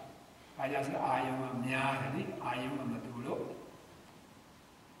ဘာကြောင့်ဆိုအာယုံကများတယ်လေအာယုံကမတူလို့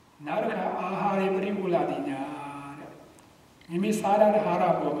နောက်တစ်ခါအာဟာရပရိကူလတိညာတဲ့မိမိစားတဲ့အာဟာ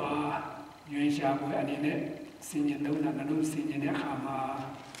ရပေါ်မှာ Yunshabu Anine, singing Dona, singing Yakama,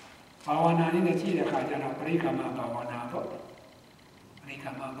 Bawana in the Chida Kajana, Brikama Bawana,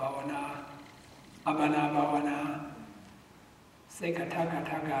 Brikama Bawana, Abana Bawana, Sekataka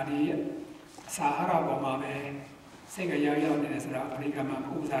Takadi, Sahara Bomame, Sega Yaya Nesra, Brikama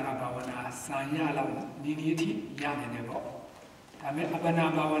Uzara Bawana, Sanyala, Niniti, Yaninebo, Tame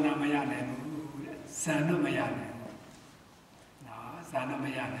Abana Bawana Mayane, Sana Mayane, Sana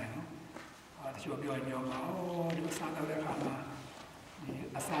Mayane. Show you on your mouth, do Santa Kama,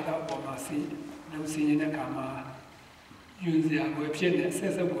 Asada Bomasi, no singing a Kama, use the website,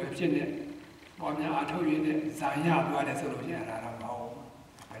 says a website, Bomia Ato unit, Zanya, what is a Lujara Bao,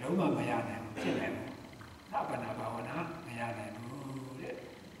 Paloma Mayane, Chile, Nabana Bawana, Mayane,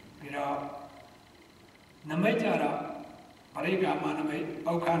 Pira Namajara, Pariga Maname,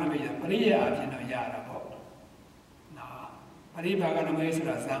 Okaname, Paria, Jino Yara. Pariba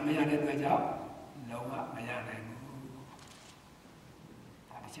Mesra, Zamian the job, Loma Mayane.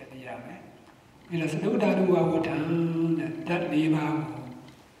 Yame. Il a saluto da Wutan, that Liba,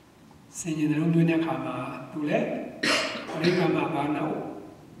 singing the Lunduna Kama, Tule, Rikama Bano,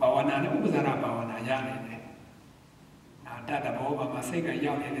 Bawana, Uzara Bawana Yane. Now that above Masega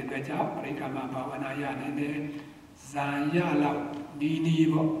Yan in the job, Rikama Bawana Yan, Zanyala,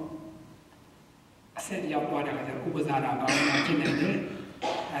 Dinivo. Said Yapwada, Ubazara Bawana Chinese,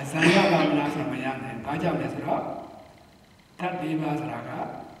 Zanya Bana from Mayan, Baja Mesra, that Liba's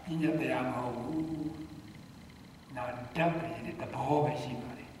Raga. In the Yamo, now double the poor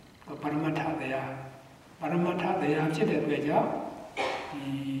machinery. The Paramata they are cheated with job.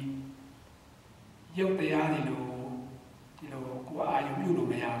 The yoke they are, who are you,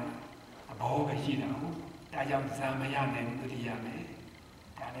 Mayan, a poor machine, Dayam Zamayan and Budiame,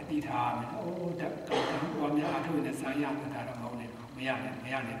 Tanadita, oh, that one are doing the Sayan that are moaning, Mayan,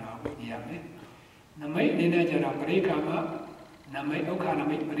 Yame. The maid in a Brikama. Namai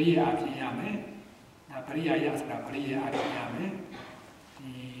Okanami Maria Yame, Naparia Yasra Maria Yame,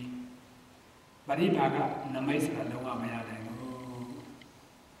 the Baribaga Namaisra Loma Mayane.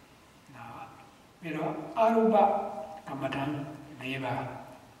 Now, Pero Aruba Kamatan Leva,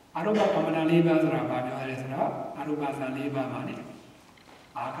 Aruba Kamatan Leva Zara, Arupazan-1 Mani,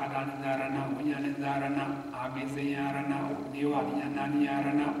 Akadan Zarana, Unyan Zarana, Agizayarana, Niwa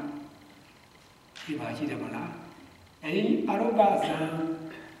Iba A Arupazan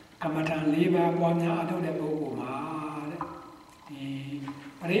Kamatan Leva Bonya Ado de Boguma, the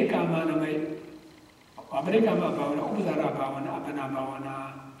Parekama Namay, Abrekama Bawana, Uzara Bawana, Abana Bawana,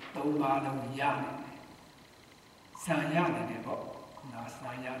 Toma Yan, Sanyana Nebo,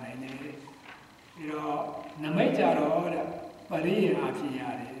 Nasanyana, Namajaro, Pare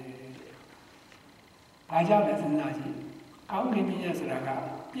Apiare, Pajabas Nazi, how many years raga,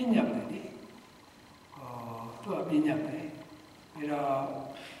 Pinyapedi. To a piñate, pero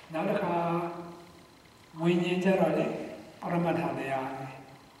nada winning generally, Paramatadea.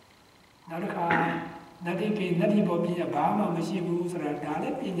 Nada Nadi Nadi Bobby, Bama, Machibus, or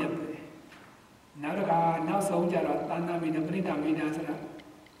Dale Piñate. Nada now soldier, Tana Mina Brita Minas,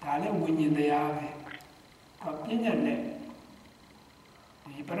 Dale winning the ave. Piñane,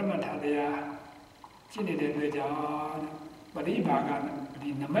 the Paramatadea, Chini de John, but he bagan,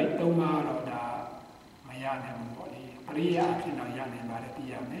 the Namate Doma or the Mayan body, Priya, Yan and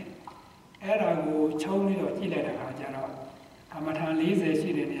Maratiame. Erago, Chomi or Chile, Kamatan Lise,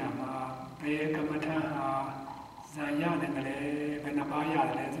 Shideniama, Pre Kamataha, Zayan and the Benabaya,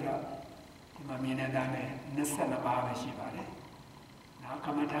 Lesra, Mamina Dame, Nasanaba Shibare. Now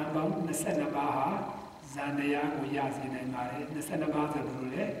Kamatamba, Nasanabaha, Zandaya, Guyazin and Mare, Nasanaba the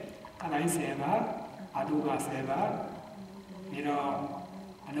Brule, Kalai Seva, Aduba Seva,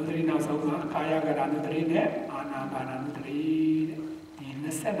 Another in our Kaya Garanudri, Anna Bananudri, the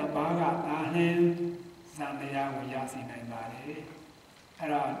Nasanabaga, Ahem, Zandaya, Yasin and Mare.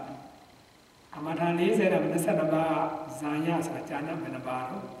 Around Kamatan Lisa and Nasanaba, Zanya, Sajana,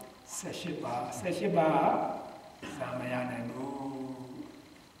 Benabaro, Seshiba, Zamayan and Go.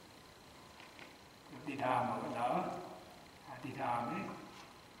 Didama, Didame.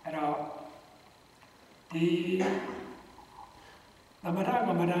 Around the Namata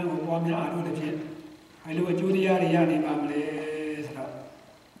Kamadan who formed the Adu the Pit. I do a Judia Yani Bamle,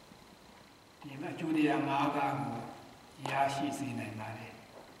 the Judia Maga, Yashi Sin and Mare.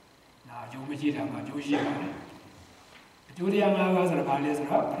 Now Jumijita, Majushi. Judia Maga was a Palace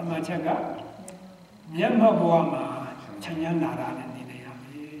rock from Machaga. Yamma Boama, Chanyana and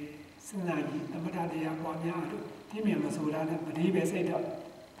Dinayami, Sinagi, Namata de Aguamiadu, Timmy Masuda, but he said,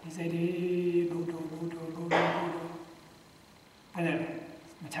 he said,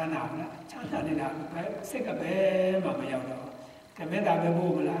 Chana, Chana did not sick a bear, Mamma Yodo. Camenda the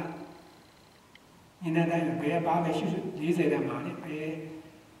Bumla. In a day, bear barber shoe, Lisa the money, pay.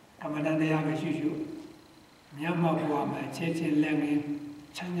 Commandant the Yaga shoe. Yamma Buama, Chechi Lemmy,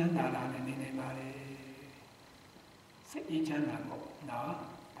 Chanyan Dala, and in a body. Sit each and no,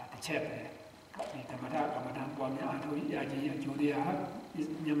 but the chapel. The Madame Buama, Yaji, Julia, is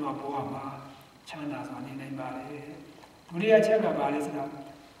Yamma Buama, Chana's on in a body. Julia Chaka Bali.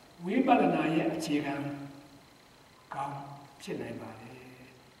 We bought an eye chicken. Come, Chile body.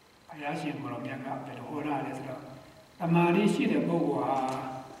 Payashi Moromianga, but the Hora is the Mari she the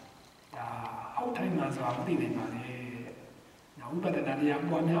Boa. How time was our dinner body. Now we bought an eye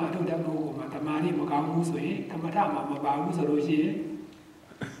one. I don't know what the Mari Mokamusui, Tamatama, Mabamusi.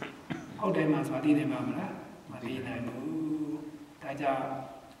 How time was our dinner mamma? Marina, Taja.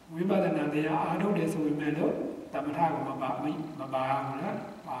 We bought an eye. I don't know we met. Tamataka Mabamula,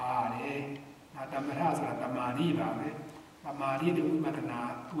 Bade, Natamarasa, Tamari, Babe, Tamari, the Umatana,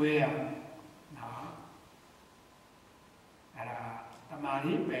 where now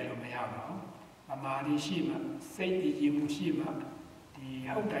Tamari, Belomeano, Tamari Shima, Saiti Yimushima, the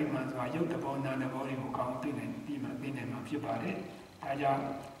whole time was Yotapona, the body who counted and Dina Mapibade, Taja,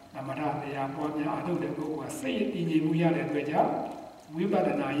 Namara, the Yaponia, I don't know what say it in Yimuya and Veja, we bought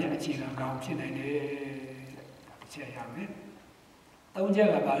an eye chicken council and don't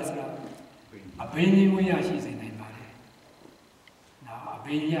tell about a penny we are she's in a body. Now, a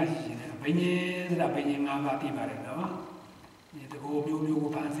penny, a penny, a penny, Mavati Barano. The go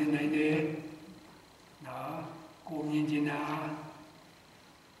you fancy night day. Now, go Ninjina,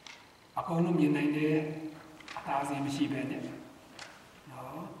 a column in night day, a thousand sheep in it.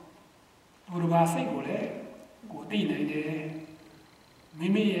 No, Urubasi go dinner day.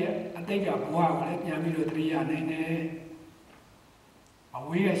 Mimi, I think a boa, let Yamilo 3 and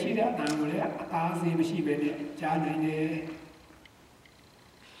away a sheet at Namule, a thousand sheep in it, Jan and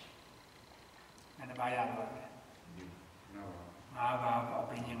a bayaba. Mava,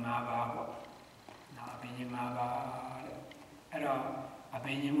 opinion Mava, now opinion Mava, a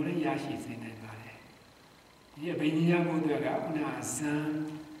penny Yashis in it. The opinion would have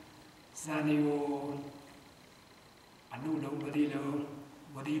son, Sanio, a new nobody low.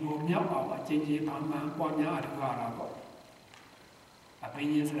 Body bomb out, a change Pama, Quanya to Arabo. A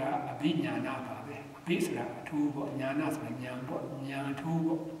Pinisra, a Binya Napa, a Pisra, two Yanas, Yan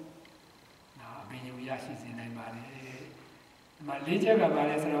two. Now, Binu Yashis in a body. My later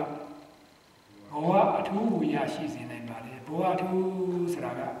Gabalesra, Boa two Yashis in a body, Boa two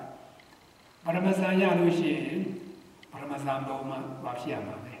Sraga. Paramazanya Lucian, Paramazan Boma,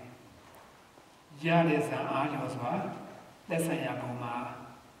 Bapiama. Yades and Ajoswa, Lesayaboma.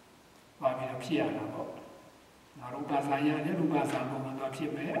 Piano. Arupazan-1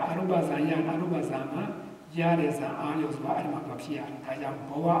 Arupazan-1 Yadesa Ayoswa Armapia, Tayam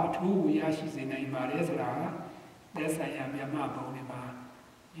Boa, 2 Yashis in a Maresra, Desayam Yama Bonima,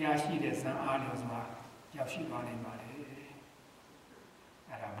 Yashi Desa Ayoswa, Yashibani Mare.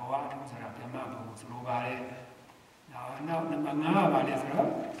 Araboa to Sarapama, Slobare. Now the Manga Valesra,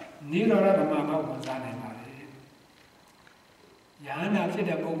 neither of the Mama was an Mare. Yana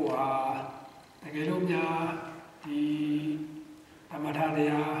Chida Boa, the Gelumia, the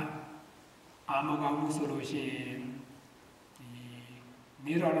Tamatadea, Amagamu Solution, the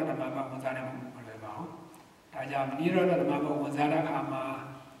Nira of the Mama Gonzana, Tajam Nira of the Mama Gonzana Kama,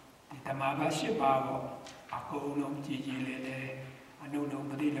 the Tamaba Shibabo, Akono, Gigi, Anuno,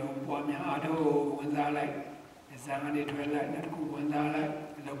 Badilo, Wamia Ado, Gonzala, the Zamani Twilight, Natku Gonzala,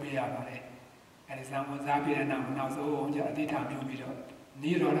 Lobia. And some was happy and now so at the time you meet up.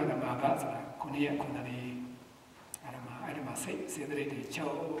 Near on the Mabas, Kunia Kunani, Adama say that they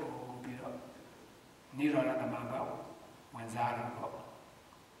chose near on the Maba, when Zara got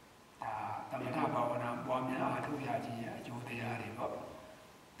Tamataba when I'm born out of Yaji, Judea.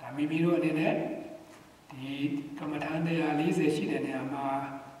 Tamibiro in it, the Kamatande Alice, she and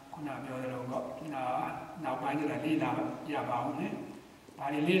Yama Kunabio got now by the Lila Yabaune,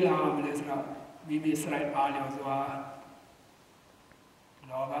 by Lila Lesra. We miss right Alioswa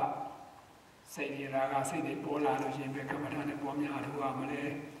Lova, say the Raga, say the Pola, Jimbe Kamatan, Bomia, who are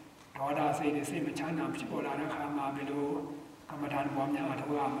Malay, Toda say the same China, Pipola, Kama below, Kamatan, Bomia,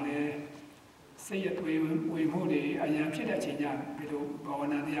 who are Malay, say it we moody, I am Chida below,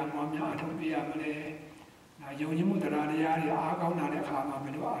 Bona, the Bomia, to be a Malay, Yonimudaradia, Agona, Kama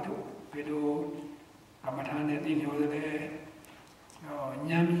below, Kamatan, in the other day.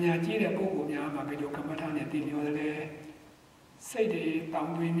 Nyamia Jira Bogo Yama Bedo Kamatan at the other day. Say the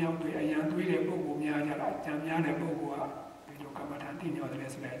Tamwin Yam, a young William Bogo Yama, Jamia Bogo, လိုကမ္ဘာထတိမြော်တယ်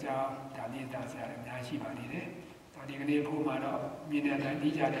ဆိုတဲ့အကြောင်းဒါလေးသာဆရာအများရှိပါသေးတယ်။ဒီကနေ့ဖို့မှာတော့မြင်တဲ့အတိုင်းဒီ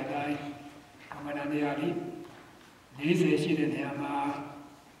ကြတဲ့အတိုင်းကမ္ဘာတရားလေး40ရှိတဲ့နေရာမှာ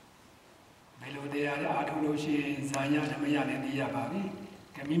ဘယ်လိုတရားတွေအားထုတ်လို့ရှိရင်ဇာယဓမ္မယနဲ့သိရပါပြီ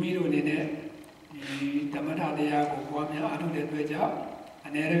။မိမိတို့အနေနဲ့ဒီဓမ္မတရားကိုပွားများအားထုတ်တဲ့အတွက်ကြောင့်အ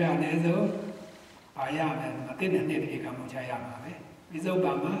နေနဲ့အနည်းဆုံးပါရမယ်အတိတ်နဲ့ဒီကံမှုချရမှာပဲ။ဒီစုပ်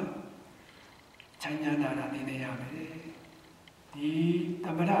ပါမှာချမ်းသာတာနေနေရမယ်ဒီဓ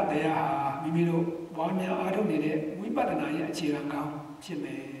မ္မတရားဟာမိမိတို့ပွားများအားထုတ်နေတဲ့ဝိပဿနာရဲ့အခြေခံကောင်းဖြစ်မ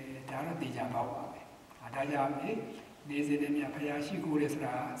ယ်ဒါတော့သိကြပါပါပဲဒါကြောင့်နေစဉ်နဲ့မြတ်ဖရာရှိခိုးတယ်ဆို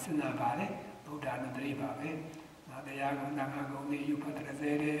တာစဉ်းစားပါတယ်ဗုဒ္ဓနတရိပါပဲဒါတရားကိုနာငါကုံလေးယူဖတ်တဲ့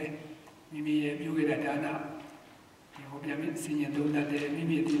စေတဲ့မိမိရဲ့ပြုခဲ့တဲ့ဒါနဒီဟောပြမယ့်စင်ရင်သုံးတတ်တဲ့မိ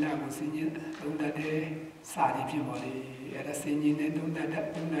မိသီလကိုစင်ရင်သုံးတတ်တဲ့စာရည်ဖြစ်ပါလေအဲ့ဒါစင်ရင်နဲ့သုံးတတ်တဲ့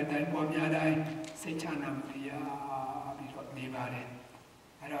သုံးတတ်တိုင်းပွားများတိုင်းစိတ်ချနာမှုရပြီးတော့နေပါတယ်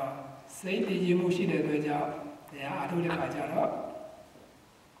အဲ့တော့စိတ်တည်ခြင်းမှုရှိတဲ့အတွက်ကြောင့်တရားအားထုတ်တဲ့အခါကျတော့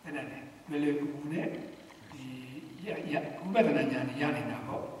အဲ့ဒါနဲ့မလွယ်ကူနဲ့ဒီဥပဒနာဉာဏ်ရနေတာ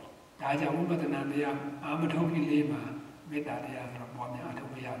ပေါ့ဒါကြောင့်ဥပဒနာတရားအာမထုတ်ခင်လေးမှာမေတ္တာတရားဆိုတော့ပွားများအားထု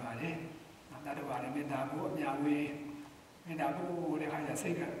တ်ရပါတယ်တတ္တဝါရဲ့မေတ္တာကိုအများဝေးမေတ္တာကိုတဲ့အခါကျစိ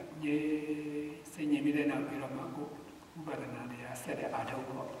တ်ကငြိစိတ်ငြိပြီးတဲ့နောက်ပြီးတော့မှကိုဥပဒနာတရားဆက်တဲ့အားထုတ်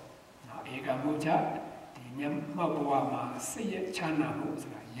ပေါ့နော်ဧကမုချဒီမြတ်ဘဝမှာစိတ်ရဲ့ချမ်းသာမှု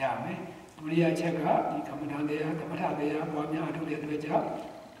ဆိုတာရမယ်ဒုတိယချက်ကဒီကမ္မဋ္ဌာန်းတရားဓမ္မထတရားပွားများအားထုတ်တဲ့အတွက်ကြောင့်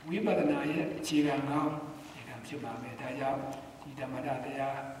ဝိပဿနာရဲ့အခြေခံကောင်းဒီကံဖြစ်ပါမယ်ဒါကြောင့်ဒီဓမ္မထတ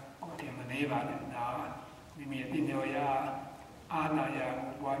ရားကိုထင်မနေပါနဲ့နော်မိမိရဲ့ပြည့်ညောရာအာနာယ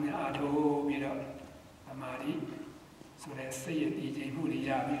ကိုပွားများအားထုတ်ပြီးတော့သမာဓိဆိုတဲ့စိတ်ရဲ့တည်ကြည်မှုတွေရ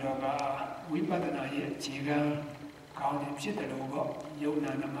ပြီးတော့ကဝိပဿနာရဲ့အခြေခံကောင်းတယ်ဖြစ်တယ်လို့ပေါ့ယုံ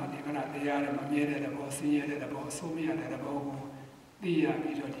နာနမသင်္ခါရတရားတွေမမြဲတဲ့ဘောဆင်းရဲတဲ့ဘောအဆိုးမရတဲ့ဘောကိုသိရ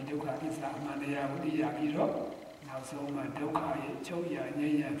ပြီးတော့ဒီဒုက္ခသစ္စာအမှန်တရားကိုသိရပြီးတော့နောက်ဆုံးမှာဒုက္ခရဲ့ချုပ်ရငြိ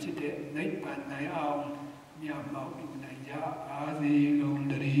မ်းရဖြစ်တဲ့နိဗ္ဗာန်နိုင်အောင်မြတ်မောက်ပြုနိုင်ကြပါစေကုန်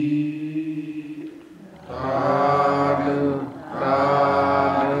သတည်း